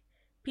like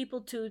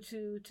people to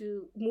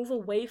move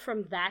away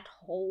from that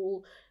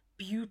whole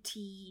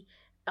beauty,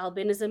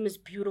 albinism is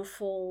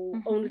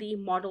beautiful, only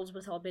models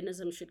with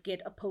albinism should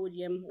get a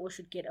podium or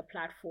should get a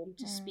platform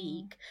to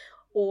speak,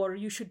 or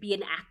you should be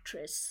an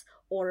actress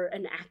or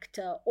an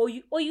actor, or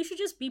you should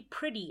just be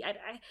pretty.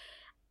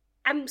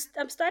 I'm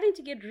starting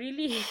to get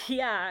really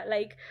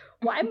like,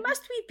 why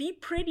must we be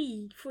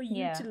pretty for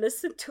you to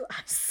listen to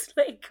us?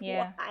 Like,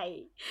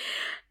 why?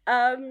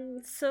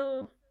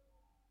 So,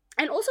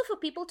 and also for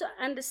people to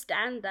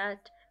understand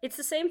that it's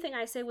the same thing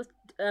I say with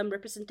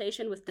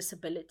representation with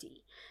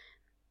disability.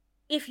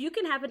 If you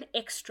can have an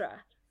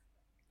extra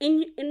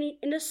in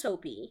a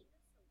soapy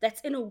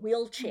that's in a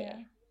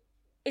wheelchair,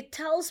 it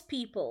tells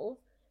people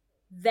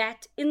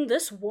that in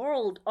this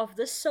world of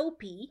the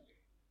soapy,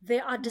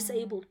 there are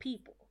disabled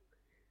people.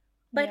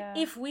 But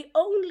if we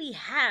only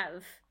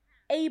have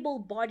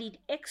able-bodied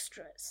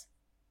extras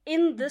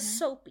in the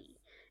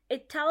soapy,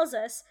 it tells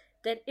us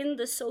that in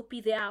the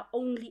soapy there are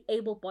only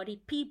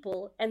able-bodied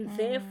people, and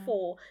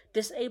therefore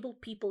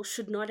disabled people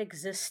should not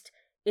exist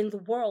in the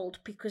world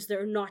because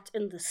they're not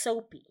in the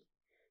soapy.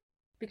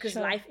 Because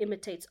life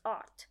imitates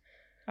art.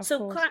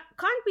 So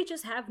can't we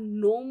just have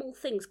normal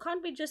things?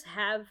 Can't we just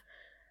have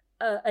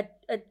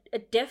a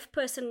deaf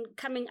person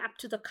coming up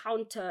to the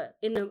counter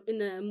in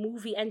a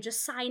movie and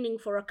just signing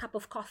for a cup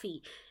of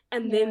coffee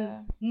and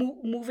then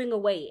moving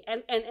away,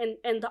 and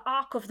the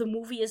arc of the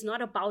movie is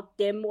not about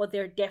them or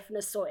their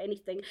deafness or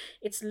anything.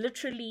 It's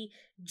literally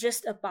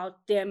just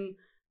about them.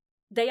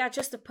 They are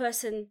just a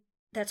person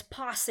that's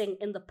passing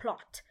in the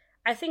plot.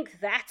 I think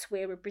that's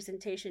where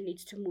representation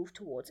needs to move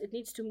towards. It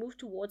needs to move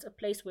towards a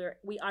place where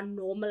we are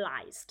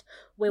normalized,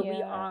 where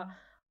we are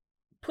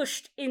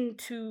pushed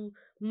into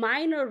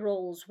minor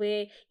roles,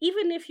 where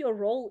even if your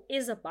role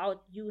is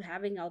about you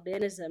having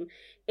albinism,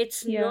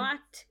 it's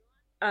not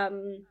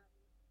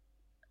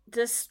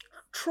this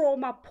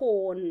trauma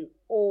porn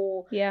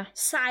or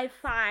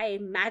sci-fi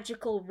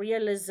magical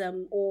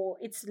realism, or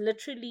it's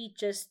literally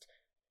just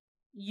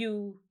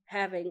you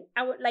having.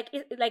 I would like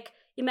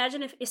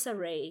imagine if Issa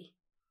Rae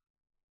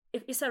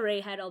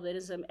had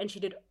albinism and she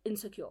did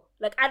Insecure.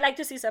 Like, I'd like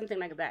to see something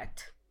like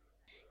that.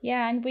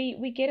 Yeah, and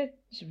we get it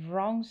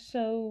wrong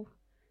so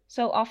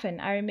often.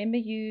 I remember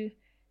you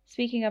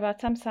speaking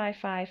about some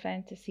sci-fi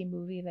fantasy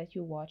movie that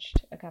you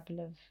watched a couple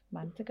of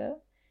months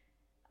ago,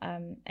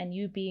 and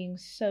you being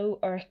so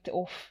irked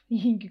off,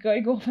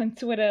 going off on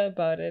Twitter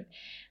about it.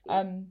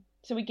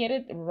 So we get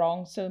it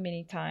wrong so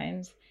many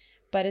times,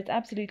 but it's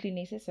absolutely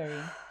necessary.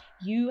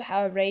 You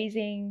are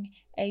raising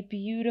a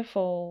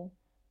beautiful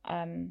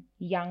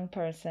young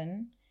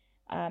person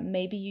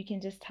maybe you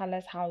can just tell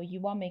us how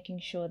you are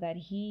making sure that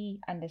he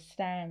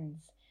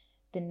understands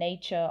the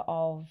nature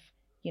of,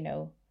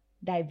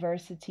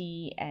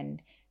 diversity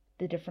and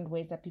the different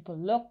ways that people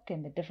look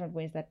and the different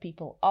ways that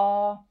people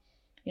are.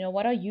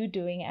 What are you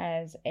doing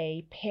as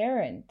a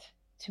parent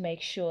to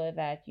make sure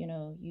that,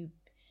 you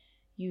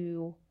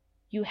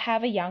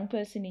have a young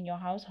person in your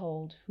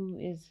household who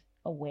is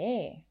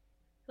aware?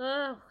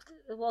 Well,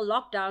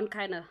 lockdown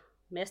kind of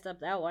messed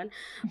up that one.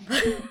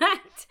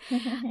 But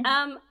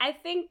I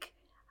think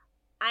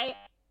I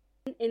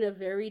am in a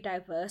very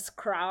diverse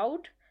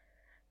crowd.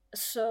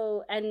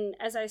 So, and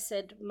as I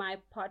said, my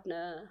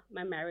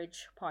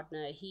marriage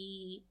partner,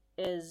 he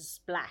is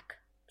Black.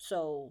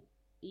 So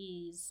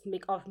he's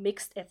of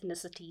mixed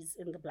ethnicities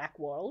in the Black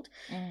world.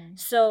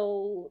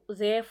 So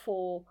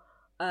therefore,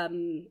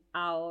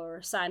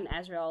 our son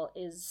Azrael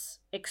is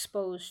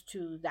exposed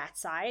to that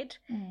side.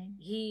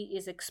 He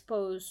is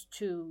exposed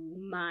to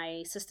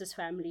my sister's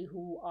family,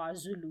 who are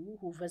Zulu,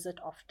 who visit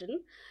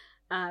often.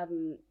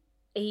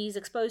 He's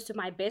exposed to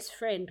my best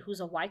friend,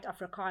 who's a white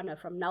Afrikaner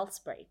from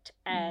Nelspruit.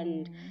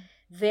 And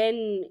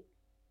then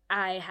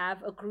I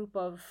have a group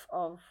of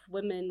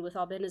women with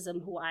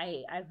albinism who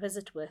I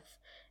visit with.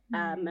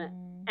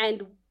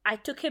 And I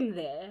took him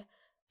there.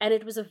 And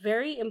it was a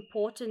very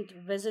important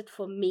visit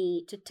for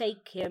me to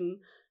take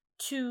him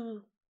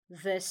to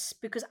this,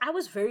 because I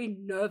was very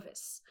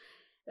nervous.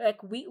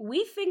 Like,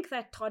 we think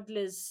that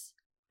toddlers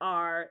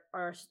are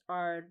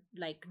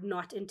like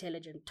not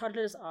intelligent.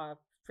 Toddlers are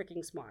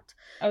freaking smart.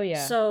 Oh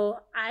yeah.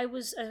 So I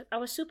was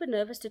super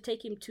nervous to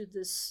take him to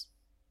this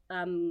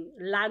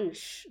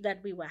lunch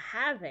that we were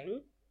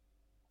having,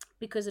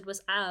 because it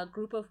was a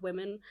group of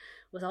women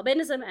with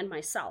albinism and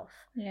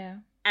myself. Yeah.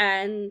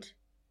 And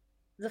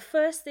the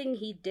first thing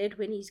he did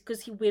when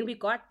we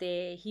got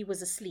there, he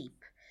was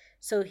asleep.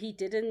 So he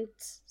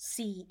didn't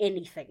see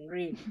anything,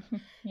 really.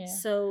 Yeah.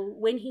 So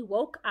when he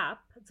woke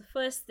up, the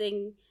first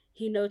thing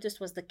he noticed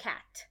was the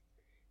cat.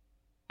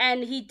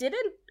 And he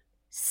didn't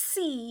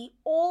see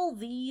all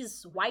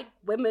these white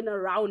women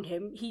around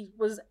him. He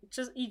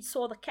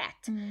saw the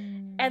cat.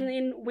 And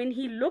then when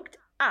he looked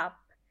up,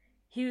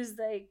 he was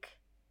like,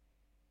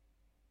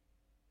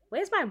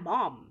 "Where's my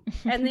mom?"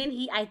 And then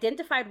he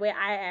identified where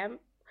I am.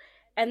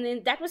 And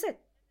then that was it.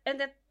 And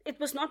that it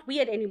was not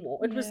weird anymore.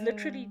 It was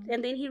literally,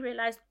 and then he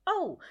realized,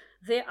 oh,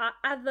 there are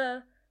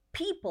other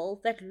people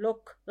that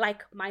look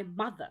like my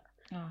mother.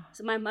 Oh.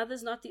 So my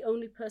mother's not the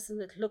only person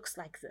that looks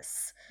like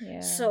this. Yeah.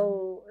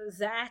 So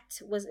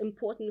that was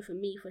important for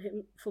me, for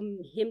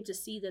him to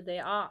see that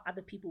there are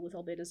other people with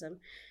albinism.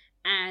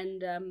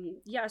 And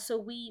so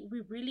we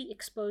really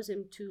expose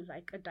him to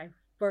like a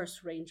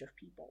diverse range of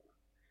people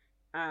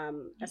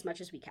as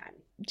much as we can.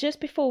 Just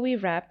before we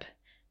wrap,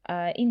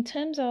 in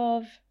terms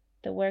of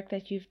the work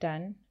that you've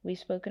done, we've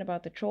spoken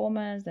about the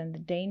traumas and the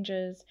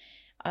dangers.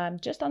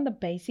 Just on the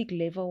basic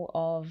level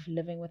of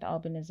living with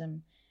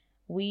albinism,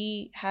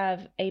 we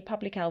have a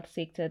public health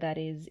sector that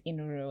is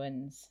in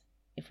ruins,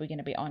 if we're going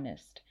to be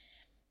honest.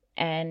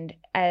 And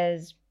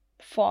as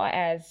far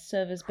as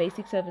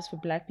basic service for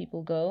Black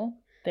people go,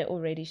 they're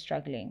already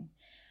struggling.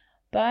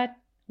 But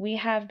we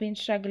have been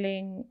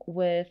struggling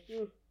with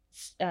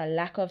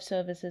lack of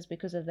services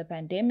because of the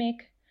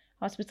pandemic.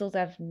 Hospitals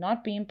have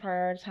not been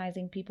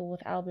prioritizing people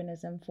with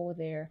albinism for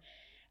their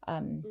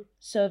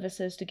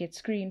services, to get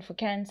screened for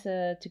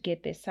cancer, to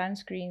get their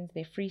sunscreens,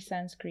 their free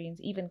sunscreens,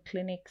 even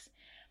clinics.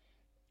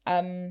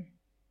 So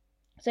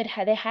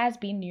there has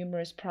been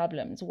numerous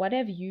problems. What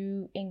have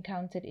you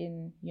encountered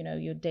in,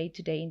 your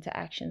day-to-day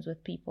interactions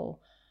with people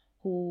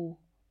who,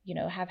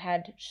 have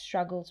had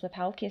struggles with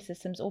healthcare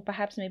systems, or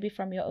perhaps maybe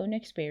from your own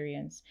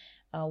experience?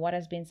 What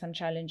has been some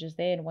challenges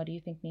there, and what do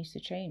you think needs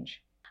to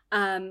change?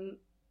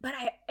 But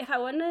if I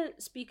want to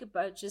speak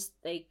about just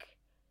like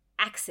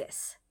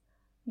access,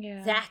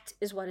 that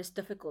is what is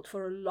difficult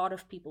for a lot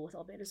of people with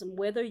albinism,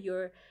 whether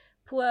you're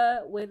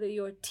poor, whether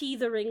you're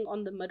teetering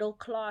on the middle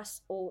class,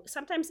 or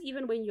sometimes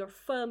even when you're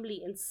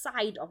firmly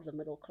inside of the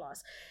middle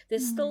class,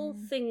 there's still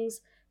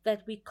things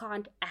that we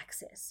can't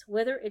access,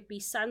 whether it be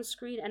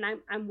sunscreen. And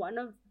I'm one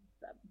of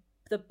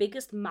the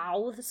biggest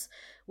mouths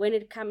when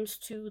it comes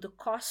to the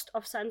cost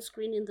of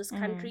sunscreen in this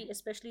country,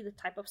 especially the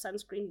type of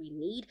sunscreen we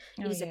need.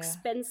 It is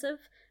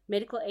expensive.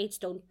 Medical aids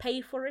don't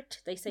pay for it.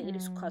 They say it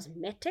is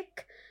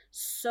cosmetic.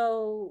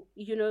 So,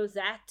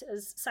 that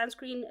is,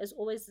 sunscreen is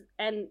always,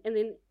 and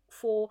then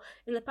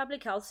in the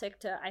public health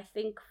sector, I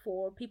think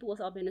for people with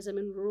albinism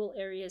in rural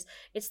areas,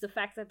 it's the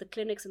fact that the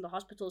clinics and the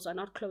hospitals are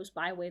not close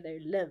by where they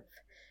live.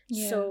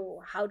 Yeah.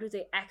 So how do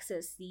they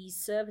access these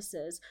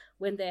services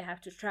when they have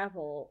to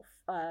travel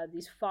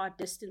these far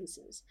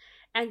distances?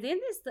 And then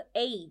there's the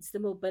aids, the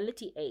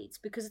mobility aids,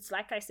 because it's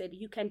like I said,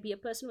 you can be a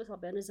person with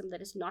albinism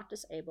that is not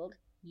disabled,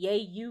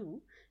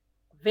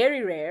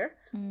 very rare,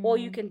 or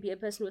you can be a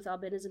person with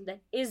albinism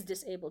that is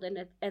disabled and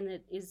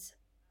it is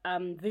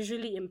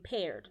visually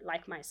impaired,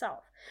 like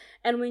myself.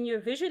 And when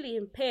you're visually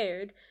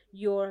impaired,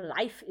 your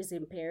life is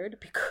impaired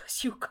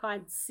because you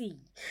can't see.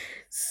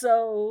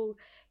 So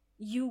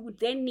you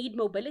then need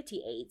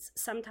mobility aids.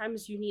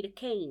 Sometimes you need a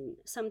cane.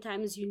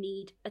 Sometimes you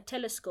need a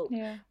telescope.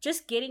 Yeah.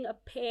 Just getting a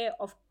pair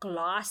of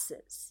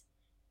glasses.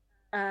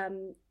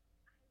 When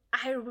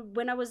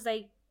I was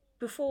like,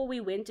 before we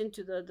went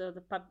into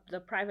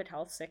the private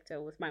health sector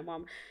with my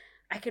mom,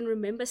 I can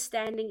remember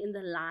standing in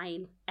the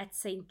line at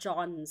St.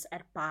 John's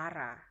at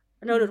Para.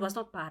 No, it was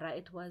not Para.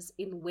 It was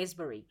in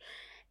Westbury.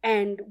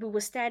 And we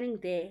were standing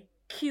there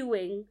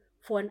queuing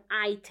for an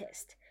eye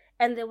test.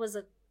 And there was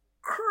a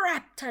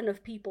crap ton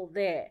of people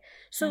there.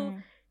 So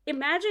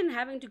imagine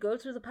having to go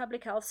through the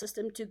public health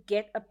system to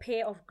get a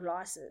pair of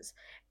glasses,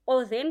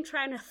 or then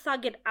trying to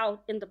thug it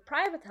out in the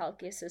private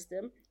healthcare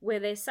system where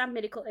there's some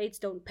medical aids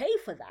don't pay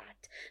for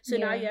that. So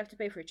now you have to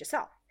pay for it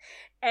yourself.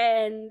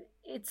 And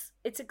it's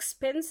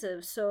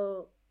expensive.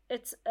 So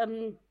it's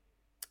I'll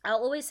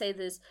always say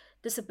this: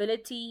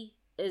 disability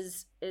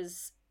is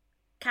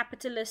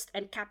capitalist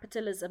and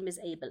capitalism is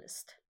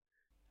ableist.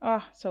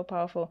 Oh, so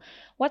powerful.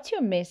 What's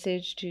your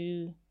message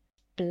to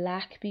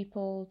Black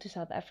people, to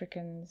South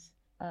Africans,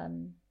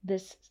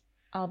 this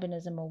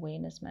albinism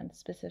awareness month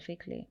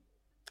specifically?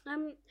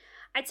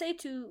 I'd say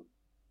to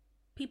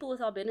people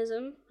with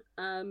albinism,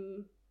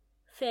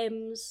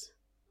 femmes,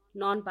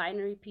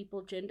 non-binary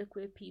people,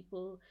 genderqueer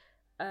people,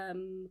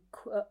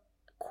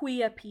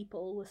 queer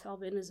people with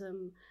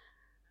albinism,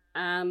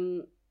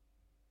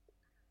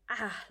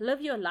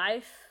 live your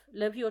life,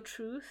 live your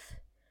truth.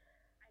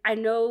 I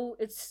know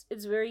it's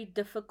very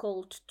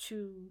difficult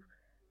to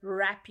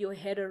wrap your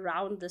head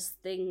around this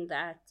thing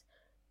that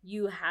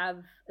you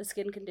have a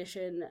skin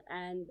condition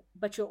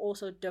but you're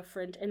also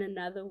different in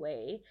another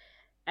way,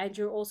 and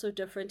you're also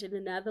different in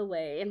another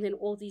way, and then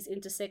all these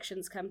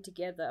intersections come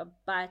together.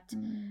 But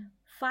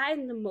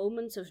find the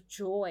moments of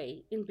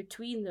joy in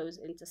between those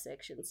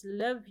intersections.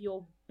 Live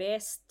your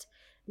best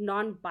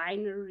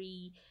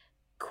non-binary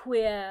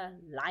queer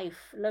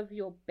life. Live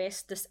your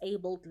best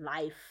disabled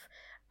life.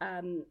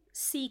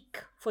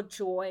 Seek for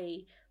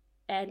joy,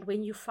 and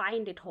when you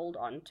find it, hold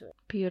on to it.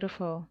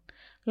 Beautiful.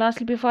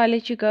 Lastly, before I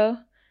let you go,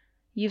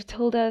 you've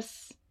told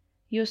us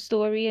your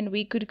story, and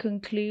we could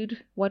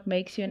conclude what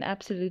makes you an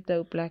absolute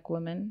dope Black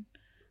woman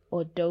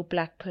or dope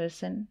Black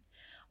person.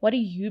 What do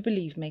you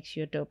believe makes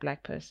you a dope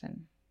Black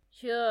person?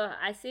 Sure,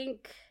 I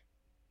think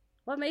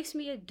what makes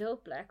me a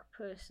dope Black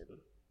person,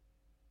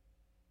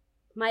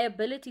 my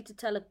ability to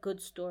tell a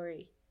good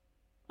story.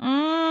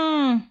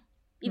 Even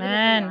if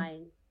it's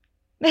mine.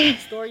 The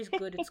story's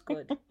good, it's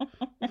good.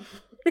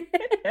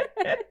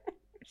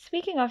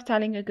 Speaking of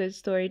telling a good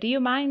story, do you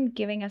mind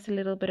giving us a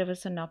little bit of a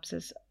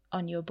synopsis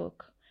on your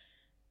book?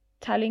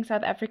 Telling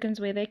South Africans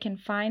where they can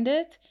find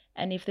it,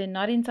 and if they're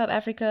not in South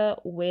Africa,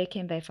 where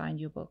can they find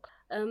your book?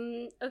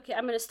 Okay,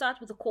 I'm going to start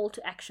with a call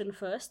to action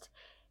first.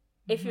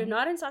 If you're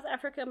not in South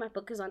Africa, my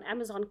book is on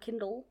Amazon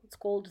Kindle. It's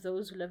called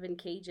Those Who Live in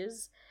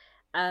Cages.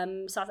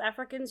 South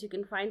Africans, you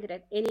can find it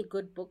at any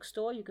good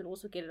bookstore. You can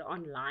also get it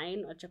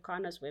online on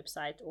Jacana's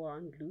website or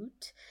on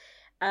Loot.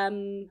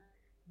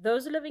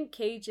 Those Who Live in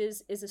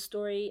Cages is a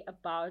story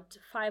about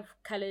 5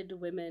 colored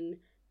women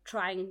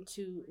trying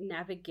to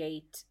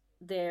navigate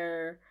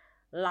their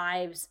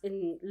lives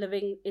in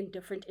living in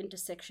different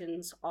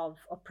intersections of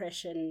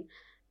oppression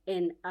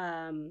in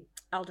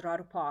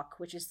Eldorado Park,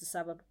 which is the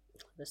suburb,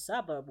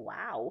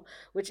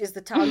 which is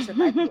the township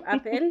I grew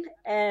up in.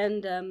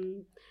 And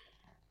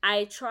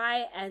I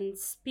try and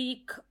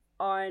speak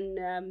on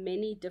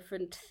many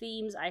different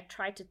themes. I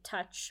try to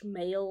touch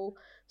male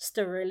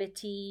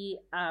sterility,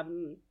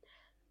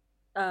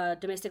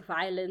 domestic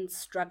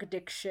violence, drug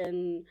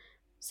addiction,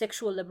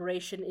 sexual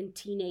liberation in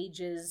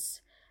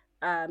teenagers,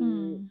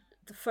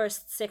 the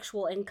first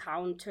sexual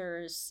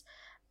encounters,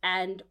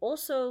 and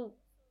also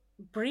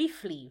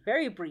briefly,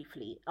 very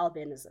briefly,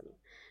 albinism.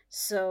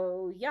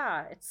 So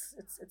yeah, it's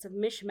a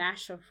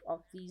mishmash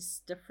of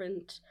these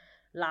different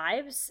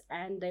lives,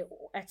 and they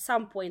at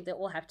some point they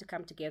all have to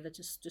come together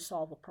to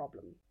solve a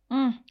problem.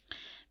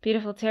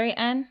 Beautiful.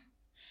 Terri-Ann,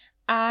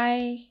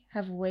 I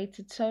have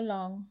waited so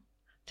long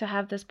to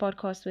have this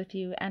podcast with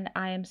you, and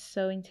I am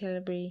so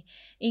incredibly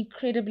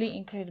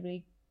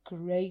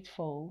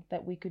grateful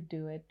that we could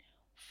do it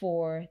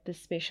for the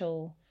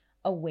special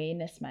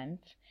awareness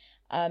month.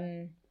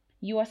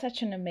 You are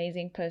such an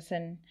amazing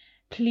person.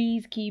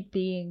 Please keep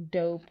being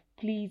dope.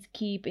 Please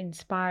keep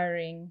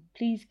inspiring.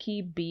 Please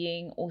keep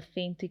being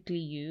authentically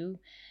you,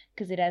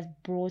 because it has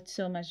brought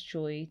so much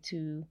joy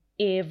to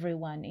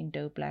everyone in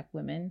Dope Black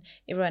Women.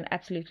 Everyone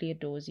absolutely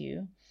adores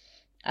you.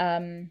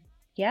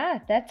 Yeah,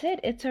 that's it.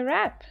 It's a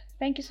wrap.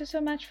 Thank you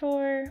so much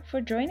for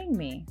joining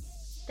me.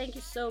 Thank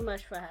you so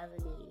much for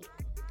having me.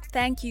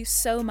 Thank you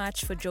so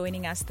much for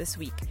joining us this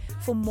week.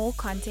 For more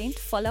content,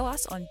 follow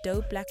us on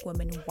Dope Black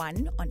Women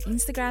 1 on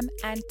Instagram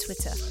and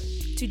Twitter.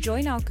 To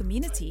join our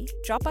community,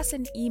 drop us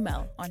an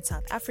email on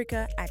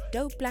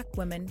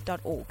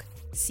southafrica@dopeblackwomen.org.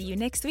 See you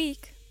next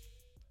week.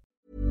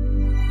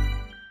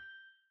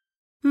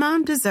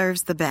 Mom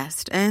deserves the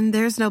best, and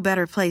there's no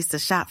better place to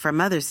shop for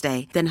Mother's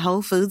Day than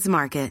Whole Foods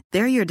Market.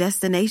 They're your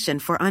destination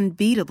for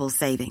unbeatable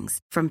savings,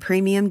 from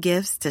premium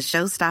gifts to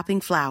show-stopping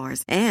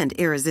flowers and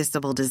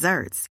irresistible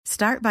desserts.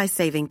 Start by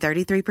saving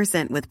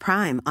 33% with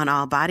Prime on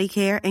all body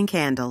care and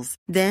candles.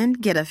 Then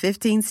get a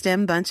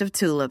 15-stem bunch of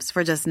tulips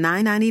for just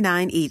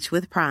 $9.99 each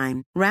with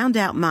Prime. Round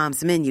out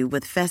Mom's menu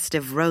with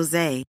festive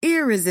rosé,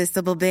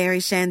 irresistible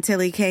berry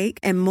chantilly cake,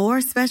 and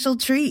more special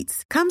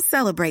treats. Come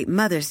celebrate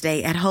Mother's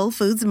Day at Whole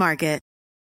Foods Market.